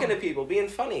 Talking to people, being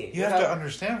funny. You have to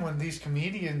understand when these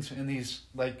comedians and these,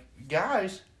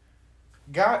 guys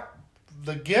got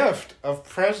the gift of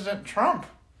President Trump.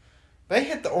 They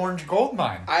hit the orange gold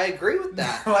mine. I agree with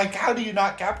that. How do you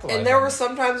not capitalize And there were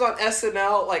sometimes on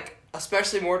SNL,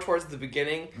 especially more towards the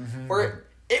beginning, where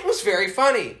it was very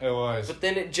funny. It was. But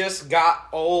then it just got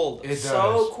old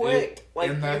so quick.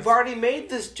 You've already made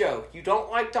this joke. You don't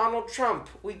like Donald Trump.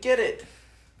 We get it.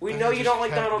 We know you don't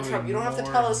like Donald Trump. You don't have to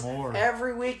tell us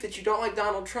every week that you don't like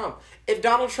Donald Trump. If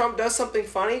Donald Trump does something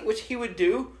funny, which he would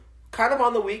do, kind of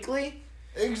on the weekly.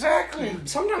 Exactly.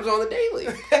 Sometimes on the daily.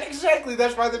 Exactly.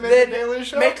 That's why they made the daily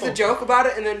show. Make the joke about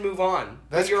it and then move on.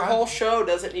 But your whole show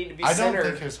doesn't need to be centered. I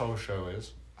don't think his whole show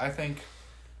is. I think,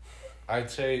 I'd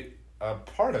say a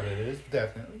part of it is,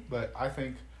 definitely. But I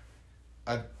think...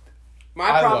 My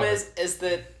problem is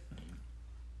that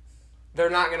they're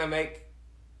not going to make...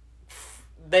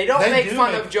 They don't make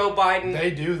fun of Joe Biden.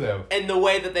 They do, though. In the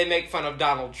way that they make fun of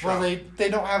Donald Trump. Well, they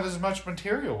don't have as much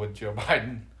material with Joe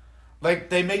Biden. Like,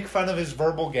 they make fun of his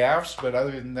verbal gaffes, but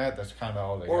other than that, that's kind of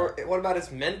all they got. Or what about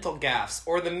his mental gaffes?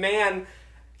 Or the man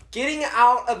getting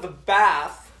out of the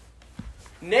bath,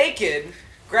 naked,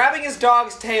 grabbing his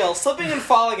dog's tail, slipping and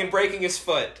falling and breaking his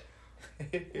foot.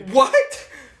 What?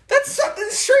 That's something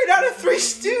straight out of Three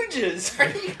Stooges. Are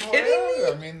you kidding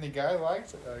me? I mean, the guy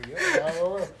likes it, I guess. I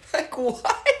don't know. Like,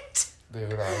 what?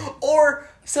 Dude, Or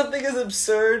something as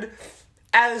absurd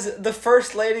as the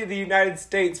First Lady of the United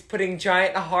States putting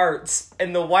giant hearts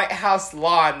in the White House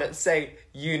lawn that say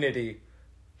unity,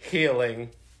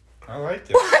 healing. I like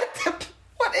it.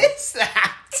 What is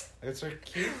that? It's a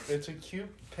cute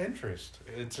Pinterest.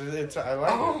 I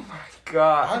like it. Oh my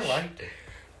gosh. I liked it.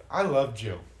 I love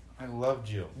Jill.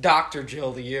 Dr.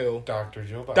 Jill to you. Dr.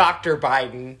 Jill Biden. Dr.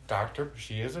 Biden.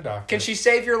 She is a doctor. Can she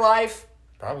save your life?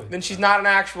 Probably. Then she's not an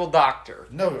actual doctor.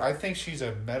 No, I think she's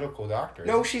a medical doctor.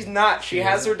 No, she's not. She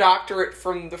has her doctorate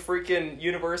from the freaking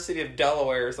University of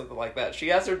Delaware or something like that. She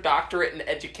has her doctorate in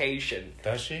education.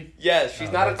 Does she? Yes,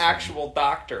 she's not an actual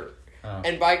doctor. Oh.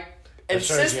 And by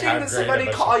insisting that somebody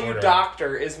call you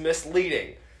doctor is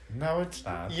misleading. No, it's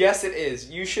not. Yes, it is.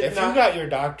 You should If you got your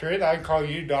doctorate, I'd call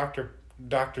you Dr.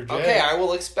 J. Okay, I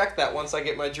will expect that once I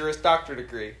get my Juris Doctor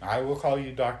degree. I will call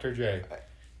you Dr. J.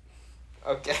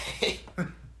 Okay.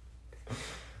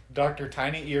 Dr.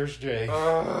 Tiny Ears J.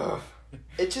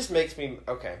 It just makes me...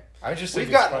 Okay. I just think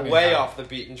we've gotten way off the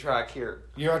beaten track here.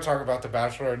 You want to talk about The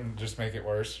Bachelor and just make it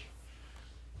worse?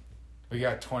 We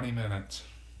got 20 minutes.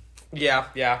 Yeah.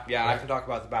 I can talk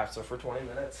about The Bachelor for 20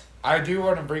 minutes. I do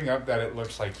want to bring up that it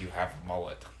looks like you have a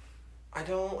mullet. I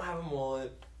don't have a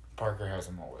mullet. Parker has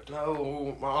a mullet.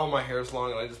 No, all my hair is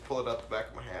long and I just pull it up the back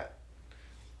of my hat.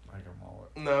 Like a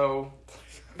mullet. No.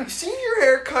 Have you seen your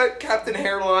haircut, Captain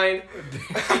Hairline?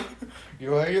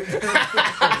 You like it?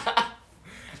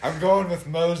 I'm going with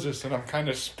Moses and I'm kind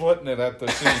of splitting it at the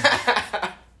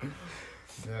seams.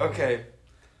 Yeah. Okay.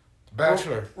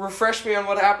 Bachelor. Refresh me on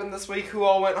what happened this week. Who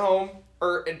all went home?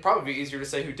 Or it'd probably be easier to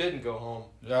say who didn't go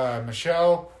home.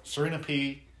 Michelle, Serena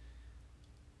P.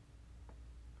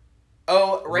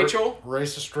 Oh, Rachel?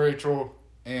 Racist Rachel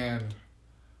and...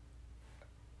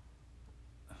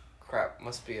 Crap,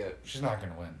 must be it. She's not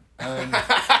going to win.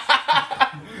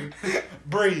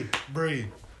 Bree.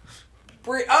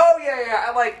 Oh, yeah,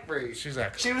 I like Bree. She's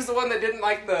actually... She was the one that didn't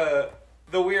like the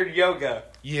weird yoga.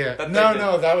 Yeah.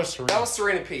 No, that was Serena. That was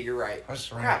Serena P, you're right. That was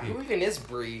Serena P. Who even is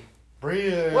Bree?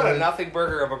 Bree, what a nothing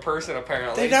burger of a person,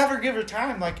 apparently. They never give her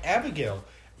time, like Abigail.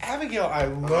 Abigail, I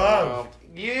love.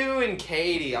 You and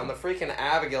Katie on the freaking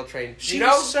Abigail train. She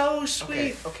was so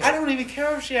sweet. Okay. I don't even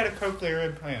care if she had a cochlear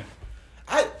implant.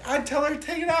 I'd tell her to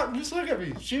take it out and just look at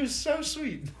me. She was so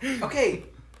sweet. Okay,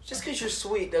 just because you're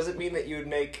sweet doesn't mean that you would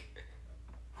make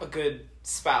a good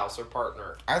spouse or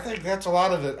partner. I think that's a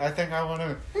lot of it. I think I want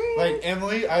to, like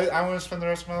Emily, I want to spend the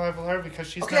rest of my life with her because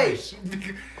she's nice.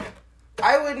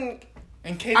 I wouldn't...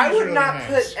 And Katie's I would really not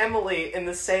nice. put Emily in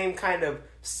the same kind of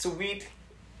sweet,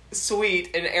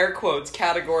 in air quotes,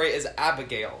 category as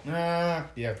Abigail. Yeah,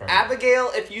 probably.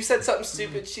 Abigail, if you said something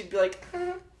stupid, she'd be like,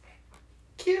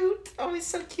 cute. Oh, he's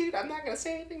so cute. I'm not going to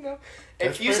say anything, though.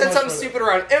 That's if you said something stupid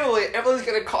around Emily, Emily's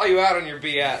going to call you out on your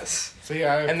BS. So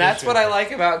yeah, and that's what I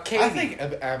like about Katie. I think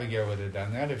Abigail would have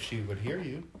done that if she would hear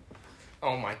you.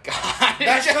 Oh, my God.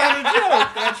 That's not a joke.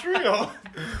 That's real.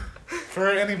 For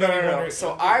anybody wondering.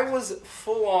 So I was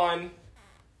full on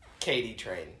Katie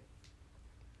train.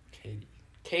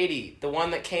 Katie, the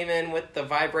one that came in with the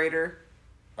vibrator.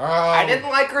 Oh, I didn't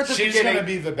like her at the beginning. She's going to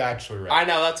be the Bachelorette. I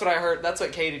know, that's what I heard. That's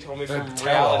what Katie told me from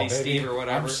Reality Steve or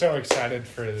whatever. I'm so excited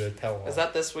for the tell-all. Is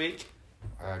that this week?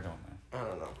 I don't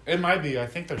know. It might be. I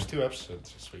think there's 2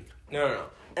 episodes this week. No.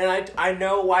 And I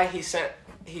know why he sent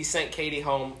Katie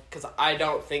home, because I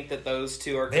don't think that those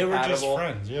two are compatible. They were just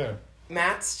friends, yeah.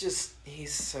 Matt's just,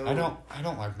 he's so... I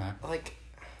don't like Matt. Like...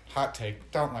 Hot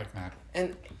take. Don't like Matt.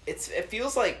 And it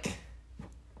feels like...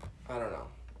 I don't know.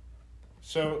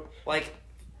 So like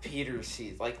Peter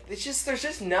sees, like there's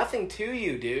just nothing to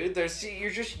you, dude. You're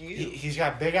just you. He's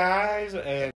got big eyes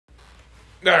and.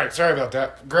 All right, sorry about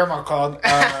that. Grandma called.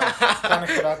 Trying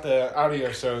to cut out the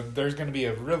audio, so there's going to be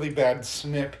a really bad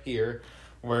snip here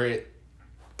where it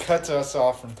cuts us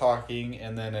off from talking,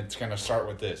 and then it's going to start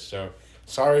with this. So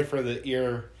sorry for the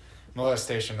ear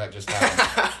molestation that just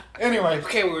happened. Anyway.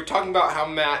 Okay, we were talking about how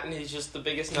Matt, and he's just the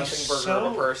biggest nothing burger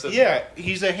of a person. Yeah,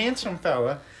 he's a handsome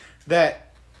fella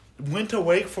that went to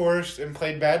Wake Forest and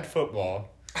played bad football.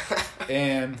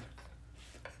 And,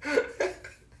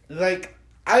 like,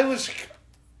 I was...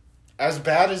 As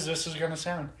bad as this is going to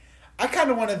sound, I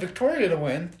kind of wanted Victoria to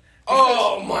win.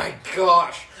 Oh my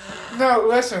gosh. No,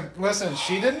 listen.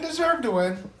 She didn't deserve to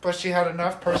win, but she had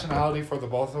enough personality for the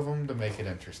both of them to make it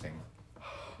interesting.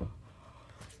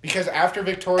 Because after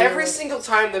Victoria... Every single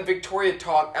time that Victoria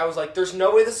talked, I was like, there's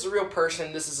no way this is a real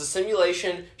person. This is a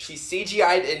simulation. She's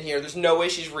CGI'd in here. There's no way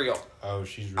she's real. Oh,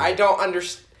 she's real. I don't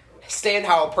understand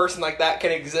how a person like that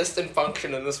can exist and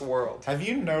function in this world. Have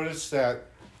you noticed that...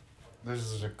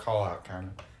 This is a call-out, kind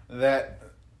of. That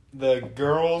the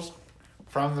girls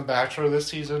from The Bachelor this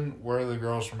season were the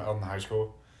girls from Eldon High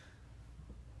School.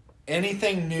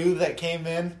 Anything new that came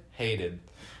in, hated.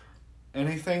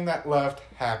 Anything that left,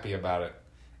 happy about it.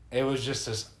 It was just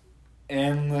this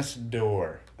endless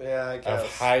door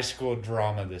of high school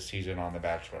drama this season on The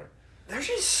Bachelor.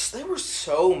 They were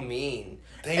so mean.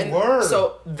 They were.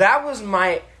 So that was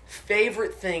my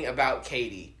favorite thing about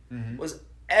Katie. Mm-hmm. Was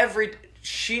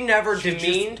she never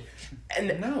demeaned. And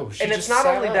it's not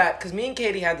only that, because me and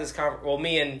Katie had this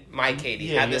me and my Katie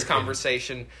had this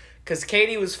conversation, because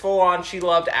Katie was full on, she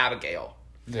loved Abigail.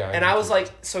 Yeah. And I was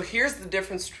like, so here's the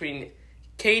difference between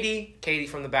Katie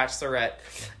from The Bachelorette,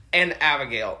 and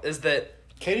Abigail, is that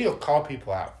Katie will call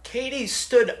people out. Katie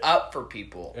stood up for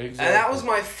people. Exactly. And that was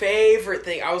my favorite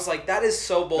thing. I was like, that is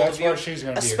so bold That's of you. why she's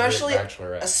going to be a great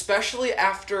Bachelorette. Especially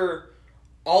after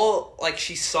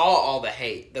she saw all the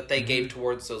hate that they gave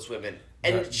towards those women.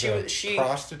 And she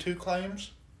prostitute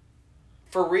claims?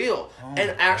 For real. Oh,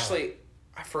 and actually,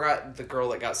 I forgot the girl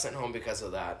that got sent home because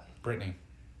of that. Brittany.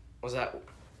 Was that...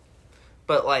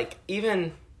 But, like,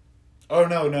 even... Oh,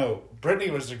 no. Brittany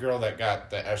was the girl that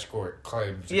got the escort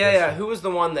claims. Yeah. Who was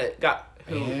the one that got...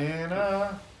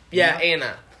 Anna. Yeah,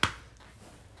 Anna.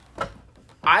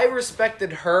 I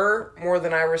respected her more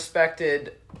than I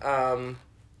respected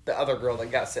the other girl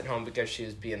that got sent home because she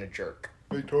was being a jerk.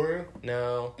 Victoria?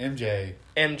 No. MJ.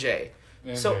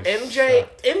 So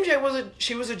MJ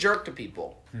was a jerk to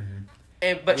people.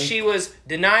 Mm-hmm. But she was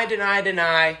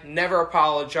deny, never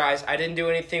apologized. I didn't do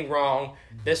anything wrong.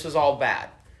 This was all bad.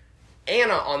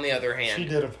 Anna, on the other hand, she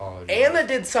did apologize. Anna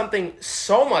did something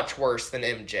so much worse than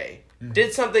MJ. Mm-hmm.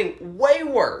 Did something way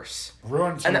worse.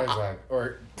 Ruined somebody's life.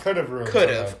 Or could have ruined Could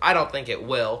have. I don't think it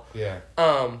will. Yeah.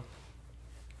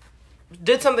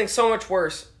 Did something so much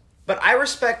worse. But I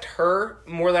respect her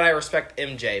more than I respect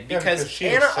MJ. Because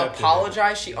Anna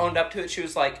apologized. She owned up to it. She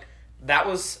was like, that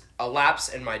was a lapse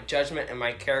in my judgment and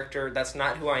my character. That's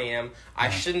not who I am. I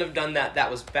shouldn't have done that.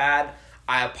 That was bad.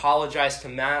 I apologize to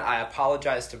Matt. I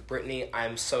apologize to Brittany. I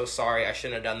am so sorry. I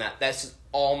shouldn't have done that. That's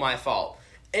all my fault.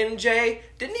 MJ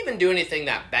didn't even do anything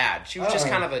that bad. She was just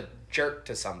kind of a jerk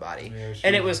to somebody. Yeah,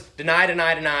 and it was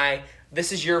deny.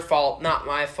 This is your fault, not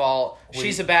my fault.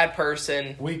 She's a bad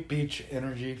person. Weak beach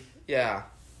energy. Yeah.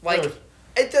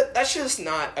 That's just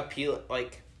not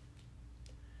appealing.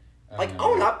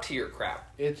 Own up to your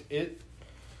crap. It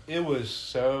was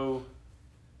so...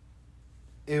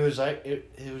 It was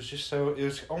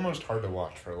almost hard to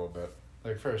watch for a little bit.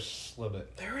 Like, for a little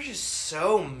bit. They were just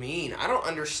so mean. I don't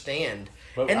understand.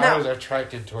 But I was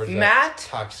attracted towards that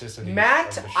toxicity.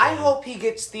 Matt, I hope he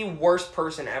gets the worst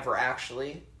person ever,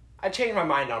 actually. I changed my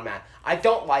mind on Matt. I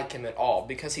don't like him at all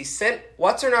because he sent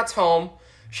What's-Her-Nuts home.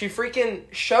 She freaking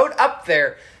showed up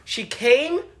there. She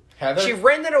came. Heather? She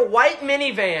rented a white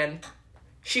minivan.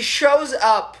 She shows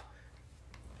up.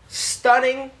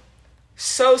 Stunning.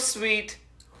 So sweet.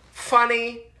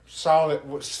 Funny. Solid.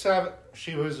 7.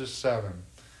 She was a 7.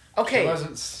 Okay. She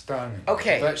wasn't stunning.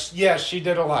 Okay. But, yeah, she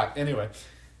did a lot. Anyway.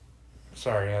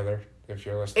 Sorry, Heather, if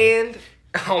you're listening. And,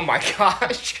 oh my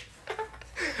gosh.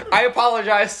 I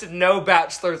apologize to no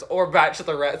bachelors or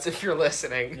bachelorettes if you're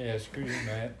listening. Yeah, screw you,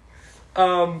 Matt.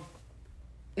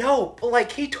 No,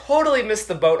 but he totally missed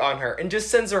the boat on her and just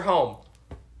sends her home.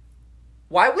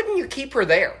 Why wouldn't you keep her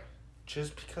there?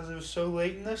 Just because it was so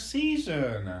late in the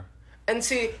season. And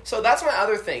see, so that's my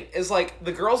other thing, is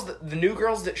the new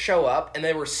girls that show up and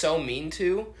they were so mean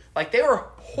to, they were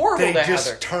horrible to Heather. They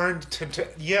just turned to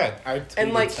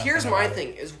and here's my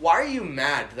thing, is why are you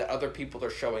mad that other people are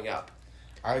showing up?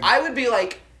 I would be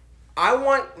like, I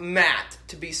want Matt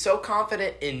to be so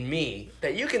confident in me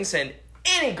that you can send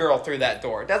any girl through that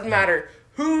door. It doesn't matter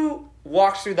who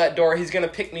walks through that door, he's going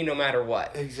to pick me no matter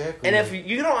what. Exactly. And if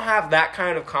you don't have that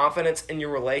kind of confidence in your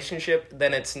relationship,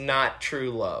 then it's not true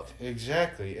love.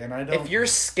 Exactly. And I don't... If you're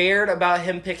scared about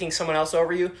him picking someone else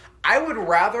over you, I would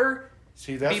rather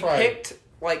be picked,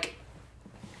 like...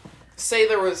 Say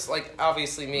there was, like,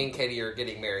 obviously me and Katie are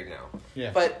getting married now. Yeah.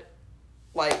 But,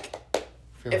 like... I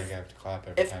feel like I have to clap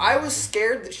every time. If I was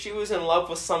scared that she was in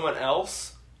love with someone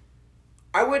else,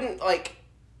 I wouldn't, like,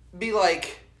 be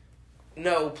like...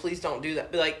 No, please don't do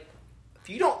that. Be like, if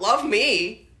you don't love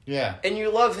me, and you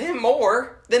love him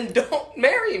more, then don't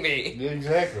marry me.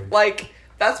 Exactly. Like,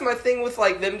 that's my thing with,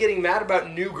 like, them getting mad about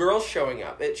new girls showing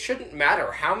up. It shouldn't matter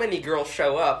how many girls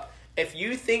show up. If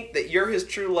you think that you're his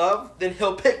true love, then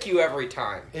he'll pick you every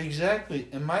time. Exactly.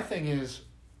 And my thing is,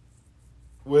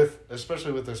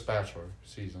 especially with this Bachelor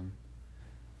season,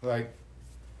 like,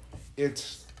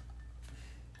 it's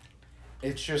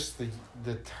just the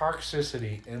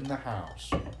toxicity in the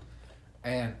house.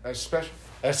 And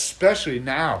especially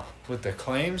now with the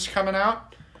claims coming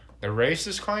out, the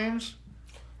racist claims.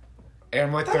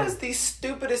 And with that is the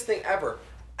stupidest thing ever.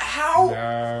 How?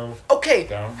 No. Okay,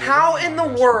 how in the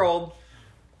world...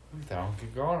 Don't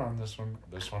get going on this one.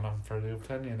 This one I'm pretty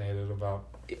opinionated about.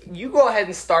 You go ahead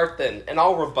and start then, and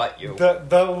I'll rebut you.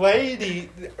 The lady,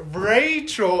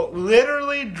 Rachel,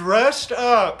 literally dressed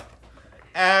up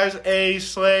as a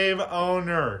slave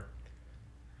owner.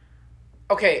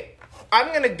 Okay, I'm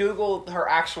going to Google her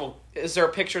actual... Is there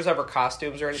pictures of her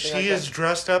costumes or anything like that? She is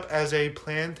dressed up as a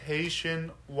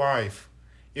plantation wife.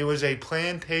 It was a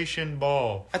plantation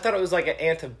ball. I thought it was like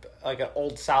an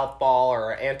old South ball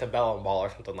or an antebellum ball or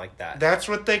something like that. That's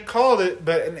what they called it,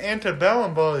 but an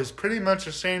antebellum ball is pretty much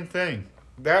the same thing.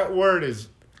 That word is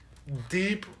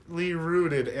deeply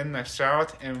rooted in the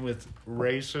South and with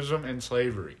racism and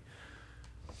slavery.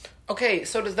 Okay,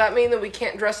 so does that mean that we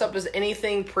can't dress up as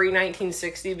anything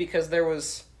pre-1960 because there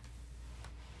was...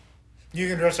 You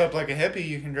can dress up like a hippie,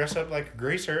 you can dress up like a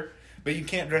greaser, but you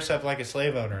can't dress up like a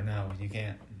slave owner. No, you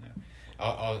can't. No.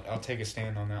 I'll take a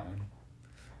stand on that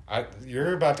one.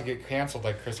 You're about to get canceled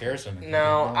like Chris Harrison.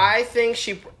 No, I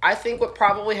think what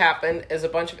probably happened is a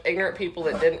bunch of ignorant people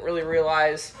that didn't really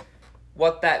realize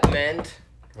what that meant.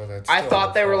 Well, I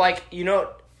thought they were like,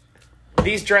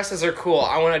 these dresses are cool.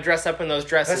 I want to dress up in those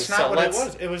dresses. That's not what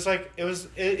it was.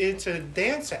 It's a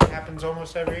dance that happens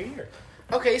almost every year.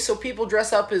 Okay, so people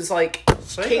dress up as like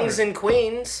kings and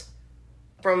queens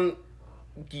from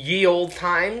ye old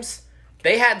times.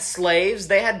 They had slaves.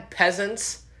 They had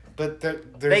peasants. But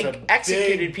they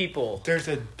executed people. There's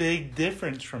a big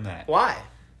difference from that. Why?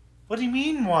 What do you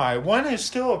mean why? One is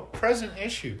still a present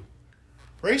issue.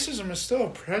 Racism is still a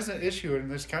present issue in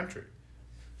this country.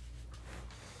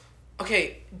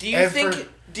 Okay, do you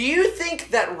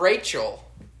think that Rachel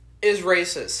is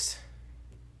racist?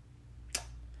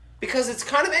 Because it's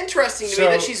kind of interesting to me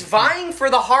that she's vying for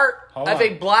the heart of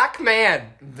a black man.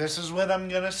 This is what I'm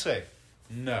going to say.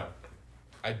 No.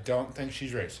 I don't think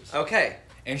she's racist. Okay.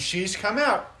 And she's come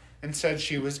out and said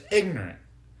she was ignorant.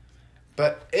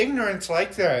 But ignorance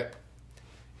like that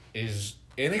is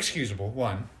inexcusable,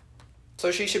 one. So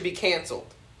she should be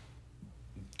canceled.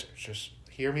 Just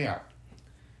hear me out.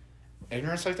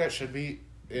 Ignorance like that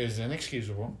is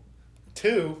inexcusable.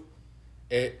 Two,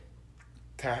 to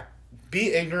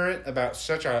be ignorant about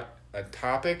such a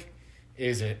topic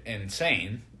is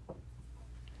insane.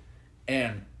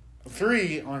 And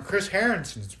three, on Chris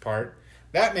Harrison's part,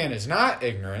 that man is not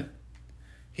ignorant.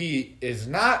 He is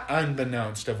not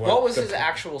unbeknownst of what was his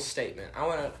actual statement?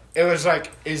 It was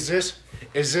like, is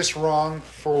this wrong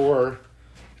for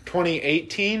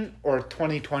 2018 or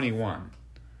 2021?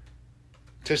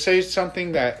 To say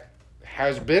something that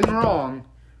has been wrong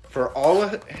for all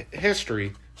of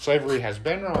history, slavery has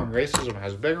been wrong, racism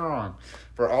has been wrong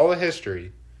for all of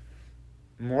history,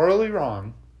 morally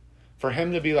wrong, for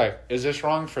him to be like, is this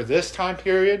wrong for this time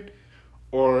period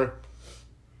or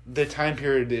the time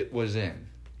period it was in?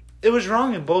 It was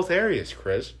wrong in both areas,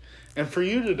 Chris. And for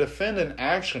you to defend an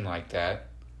action like that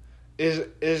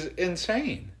is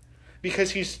insane.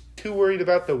 Because he's too worried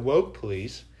about the woke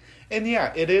police. And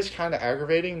yeah, it is kind of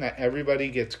aggravating that everybody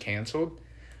gets canceled.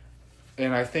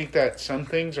 And I think that some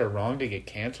things are wrong to get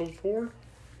canceled for.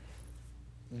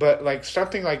 But like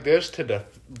something like this, to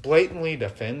blatantly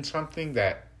defend something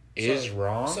that is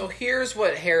wrong. So here's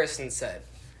what Harrison said.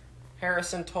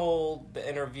 Harrison told the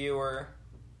interviewer...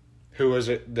 Who was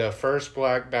it? The first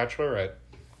black bachelorette.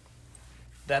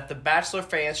 That the Bachelor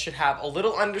fans should have a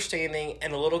little understanding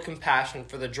and a little compassion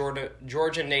for the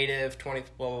Georgia native, blah,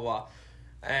 blah, blah.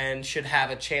 and should have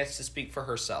a chance to speak for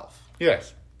herself.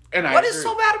 Yes. And what is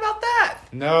so bad about that?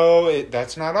 No,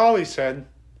 that's not all he said.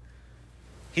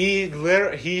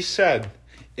 He said,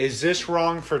 is this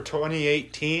wrong for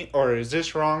 2018 or is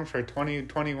this wrong for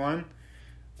 2021?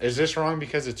 Is this wrong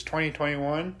because it's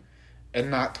 2021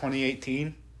 and not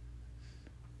 2018?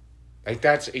 Like,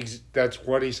 that's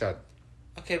what he said.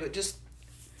 Okay, but just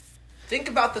think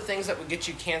about the things that would get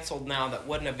you canceled now that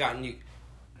wouldn't have gotten you...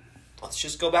 Let's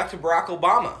just go back to Barack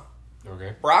Obama.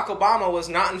 Okay. Barack Obama was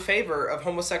not in favor of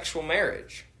homosexual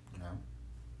marriage.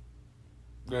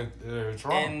 No. It's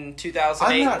wrong. In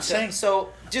 2008. I'm not saying... So,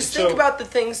 just think about the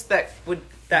things that would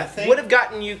have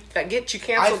gotten you... That get you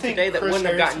canceled today that wouldn't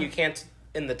have gotten you canceled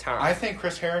in the time. I think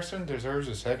Chris Harrison deserves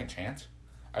a second chance.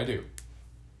 I do.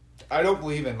 I don't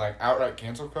believe in, like, outright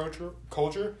cancel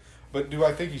culture, but do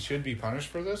I think he should be punished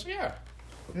for this? Yeah.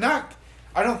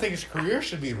 I don't think his career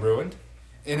should be ruined.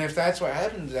 And if that's what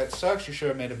happened, that sucks. You should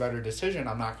have made a better decision.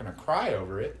 I'm not going to cry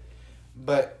over it.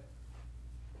 But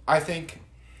I think,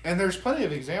 and there's plenty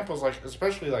of examples, like,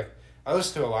 especially, like, I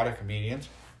listen to a lot of comedians,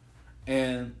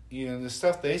 and, you know, the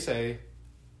stuff they say,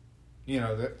 you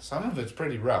know, that some of it's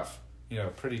pretty rough. You know,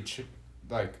 pretty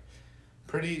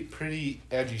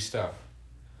edgy stuff.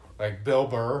 Like Bill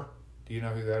Burr. Do you know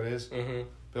who that is? Mm-hmm.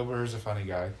 Bill Burr's a funny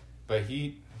guy. But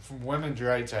from women's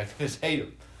rights activists hate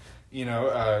him. You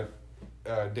know,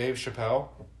 Dave Chappelle,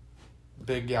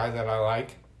 big guy that I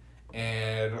like.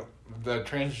 And the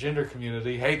transgender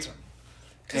community hates him.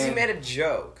 Because he made a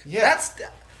joke. Yeah.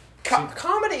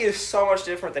 Comedy is so much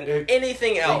different than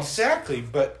anything else. Exactly.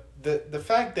 But the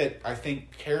fact that I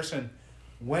think Harrison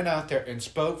went out there and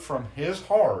spoke from his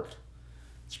heart,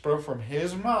 spoke from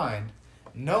his mind,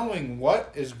 knowing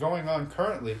what is going on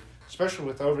currently, especially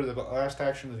with over the last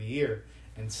action of the year,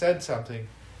 and said something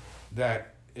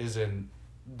that is in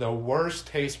the worst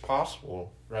taste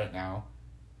possible right now,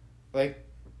 like,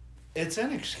 it's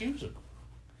inexcusable.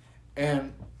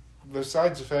 And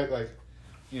besides the fact, like,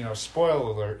 you know,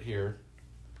 spoiler alert here,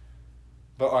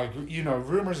 but, like, you know,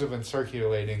 rumors have been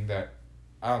circulating that,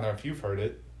 I don't know if you've heard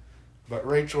it, but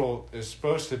Rachel is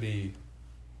supposed to be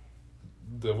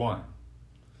the one.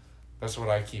 That's what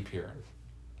I keep hearing.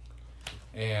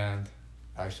 And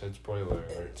I said spoiler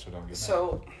alert, so don't get mad.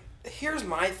 So, here's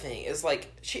my thing, is like,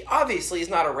 she obviously is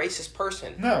not a racist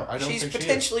person. No, I don't think she's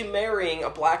potentially marrying a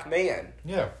black man.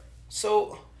 Yeah.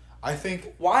 So, I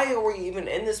think... Why are we even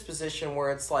in this position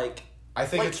where it's like... I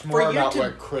think it's more about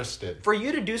what Chris did. For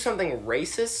you to do something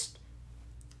racist,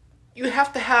 you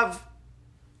have to have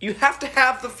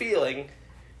the feeling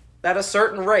that a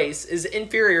certain race is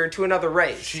inferior to another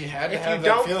race. She had to have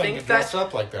that feeling to dress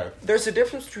up like that. There's a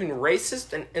difference between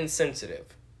racist and insensitive.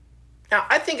 Now,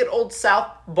 I think an Old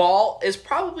South ball is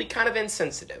probably kind of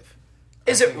insensitive.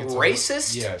 Is it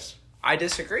racist? Yes. I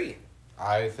disagree.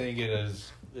 I think it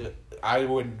is. I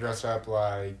wouldn't dress up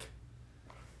like...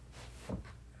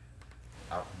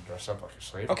 I wouldn't dress up like a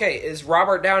slave. Okay, is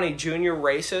Robert Downey Jr.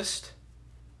 racist?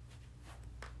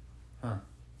 Huh.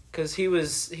 Because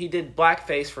he did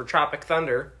blackface for Tropic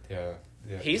Thunder. Yeah.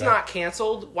 He's not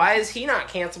canceled. Why is he not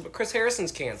canceled, but Chris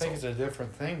Harrison's canceled? I think it's a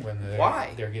different thing when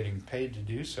they're getting paid to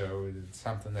do so. It's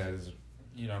something that is,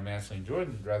 you know, massively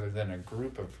enjoyed rather than a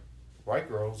group of white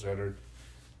girls that are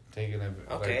taking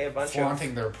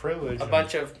flaunting their privilege. A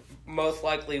bunch of most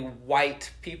likely white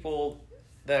people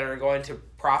that are going to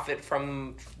profit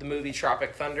from the movie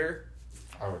Tropic Thunder.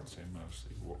 I wouldn't say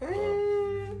mostly.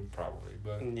 Probably,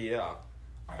 but... Yeah.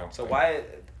 I don't so why...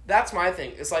 That's my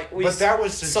thing. It's like But that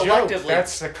was the joke.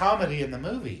 That's the comedy in the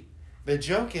movie. The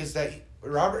joke is that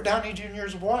Robert Downey Jr.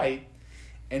 is white,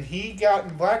 and he got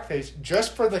in blackface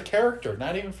just for the character,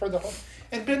 not even for the whole...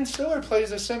 And Ben Stiller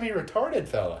plays a semi-retarded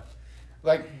fella.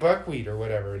 Like Buckwheat or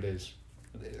whatever it is.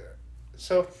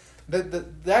 So...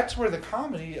 that's where the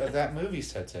comedy of that movie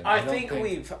sets in. I think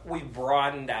we've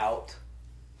broadened out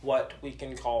what we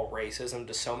can call racism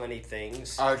to so many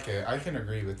things. Okay, I can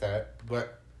agree with that.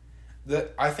 But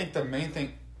I think the main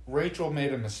thing, Rachel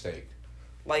made a mistake.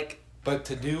 But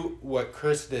to do what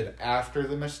Chris did after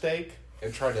the mistake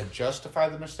and try to justify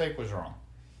the mistake was wrong.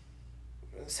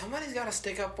 Somebody's got to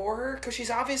stick up for her because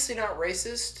she's obviously not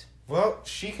racist. Well,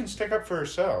 she can stick up for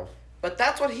herself. But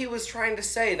that's what he was trying to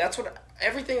say. That's what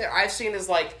everything that I've seen is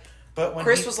like. But when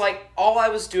Chris was like, all I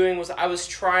was doing was I was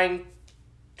trying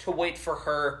to wait for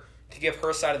her to give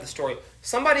her side of the story.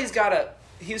 Somebody's got to.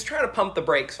 He was trying to pump the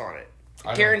brakes on it.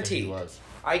 Guaranteed. He was.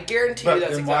 I guarantee you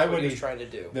that's exactly what he was trying to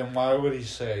do. Then why would he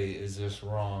say, is this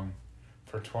wrong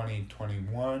for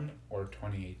 2021 or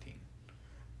 2018?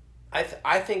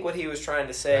 I think what he was trying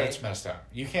to say... That's messed up.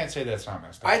 You can't say that's not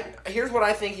messed up. Here's what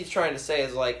I think he's trying to say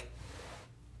is like...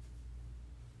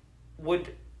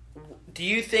 do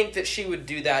you think that she would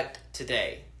do that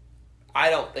today? I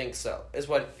don't think so, is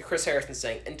what Chris Harrison's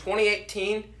saying. In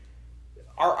 2018,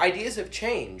 our ideas have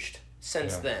changed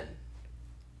since then.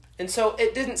 And so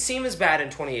it didn't seem as bad in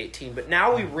 2018, but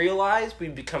now we realize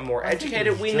we've become more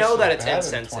educated. We know that it's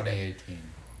insensitive. In 2018.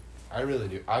 I really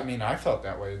do. I mean, I felt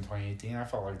that way in 2018. I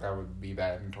felt like that would be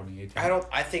bad in 2018.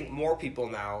 I think more people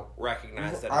now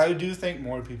recognize that. I do think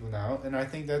more people now, and I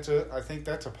think that's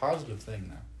a positive thing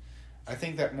now. I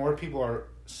think that more people are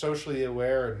socially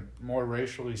aware and more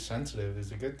racially sensitive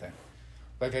is a good thing.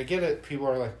 Like, I get it. People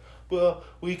are like, well,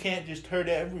 we can't just hurt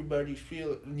everybody's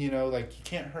feelings. You know, like, you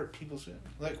can't hurt people's feelings.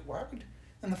 Like, why would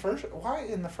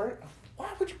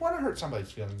you want to hurt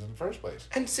somebody's feelings in the first place?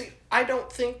 And see, I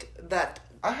don't think that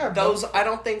I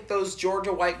don't think those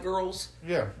Georgia white girls.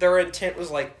 Yeah. Their intent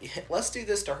was like, let's do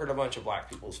this to hurt a bunch of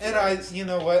black people's feelings. And you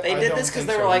know what? They did this because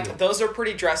they were like, either. Those are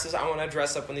pretty dresses. I want to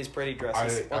dress up in these pretty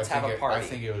dresses. Let's have a party. I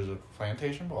think it was a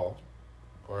plantation ball,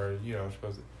 or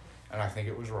and I think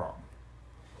it was wrong.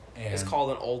 And it's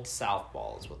called an Old South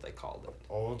ball, is what they called it.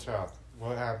 Old South.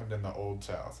 What happened in the Old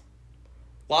South?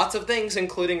 Lots of things,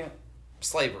 including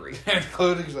slavery.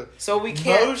 So we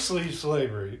can't. Mostly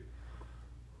slavery.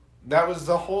 That was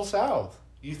the whole South.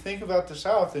 You think about the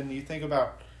South and you think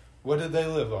about, what did they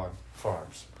live on?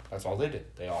 Farms. That's all they did.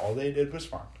 All they did was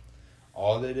farm.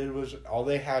 All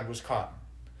they had was cotton.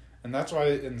 And that's why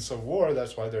in the Civil War,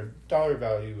 that's why their dollar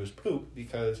value was poop,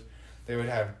 because they would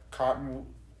have cotton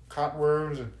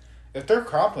worms, and if their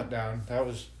crop went down, that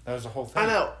was the whole thing. I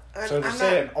know. So to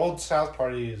say an Old South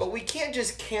party is... But we can't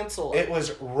just cancel it. It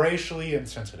was racially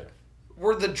insensitive.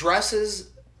 Were the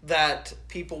dresses that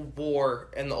people wore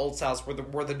in the Old South,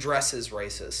 were the dresses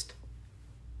racist?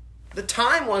 The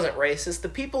time wasn't racist. The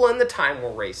people in the time were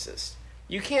racist.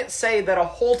 You can't say that a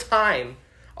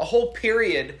whole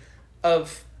period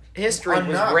of history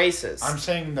was racist. I'm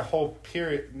saying the whole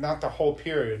period, not the whole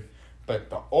period, but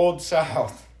the Old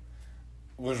South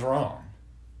was wrong.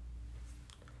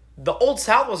 The Old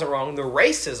South wasn't wrong. The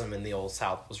racism in the Old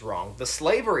South was wrong. The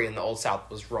slavery in the Old South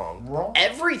was wrong.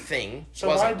 Everything wasn't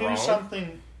wrong. So why do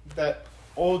something that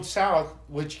Old South,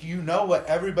 which what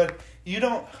everybody... And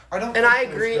I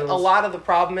agree, a lot of the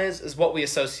problem is what we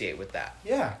associate with that.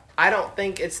 Yeah. I don't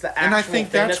think it's the actual And I think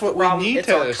thing that's what we need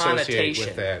to associate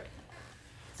with that.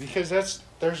 Because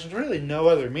there's really no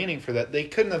other meaning for that. They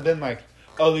couldn't have been like,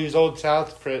 oh, these Old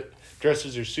South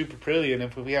dresses are super pretty, and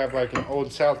if we have like an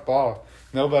Old South ball,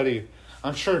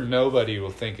 I'm sure nobody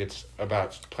will think it's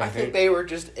about plantation. I think they were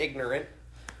just ignorant.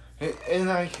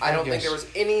 And I don't think there was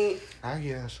any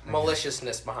I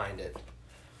maliciousness behind it.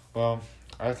 Well,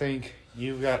 I think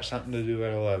you've got something to do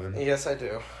at 11. Yes, I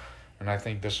do. And I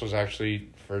think this was actually,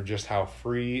 for just how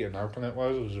free and open it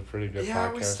was a pretty good podcast.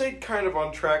 Yeah, we stayed kind of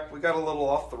on track. We got a little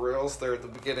off the rails there at the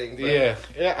beginning. Yeah,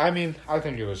 I mean, I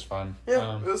think it was fun.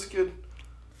 Yeah, it was good.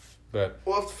 But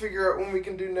we'll have to figure out when we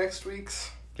can do next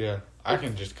week's. Yeah, I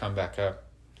can just come back up.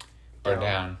 Or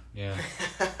down, yeah.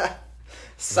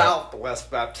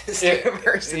 Southwest Baptist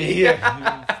University.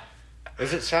 Yeah.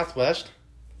 Is it Southwest?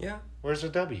 Yeah. Where's the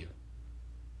W?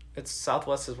 It's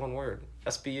Southwest is one word.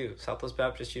 SBU, Southwest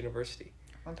Baptist University.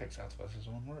 I don't think Southwest is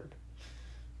one word.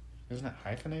 Isn't it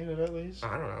hyphenated at least?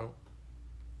 I don't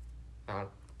know.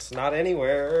 It's not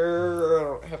anywhere. I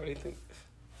don't have anything.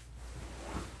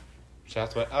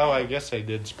 Southwest. Oh, I guess they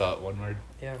did spell it one word.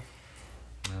 Yeah.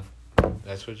 No.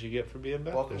 That's what you get for being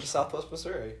Baptist. Welcome to Southwest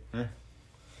Missouri. Yeah.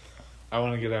 I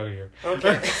want to get out of here.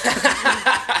 Okay.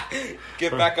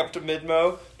 Get back up to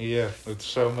Midmo. Yeah, it's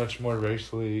so much more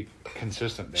racially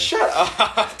consistent there. Shut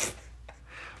up.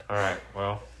 All right,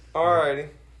 well. Alrighty.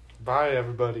 Bye,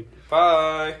 everybody.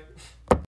 Bye.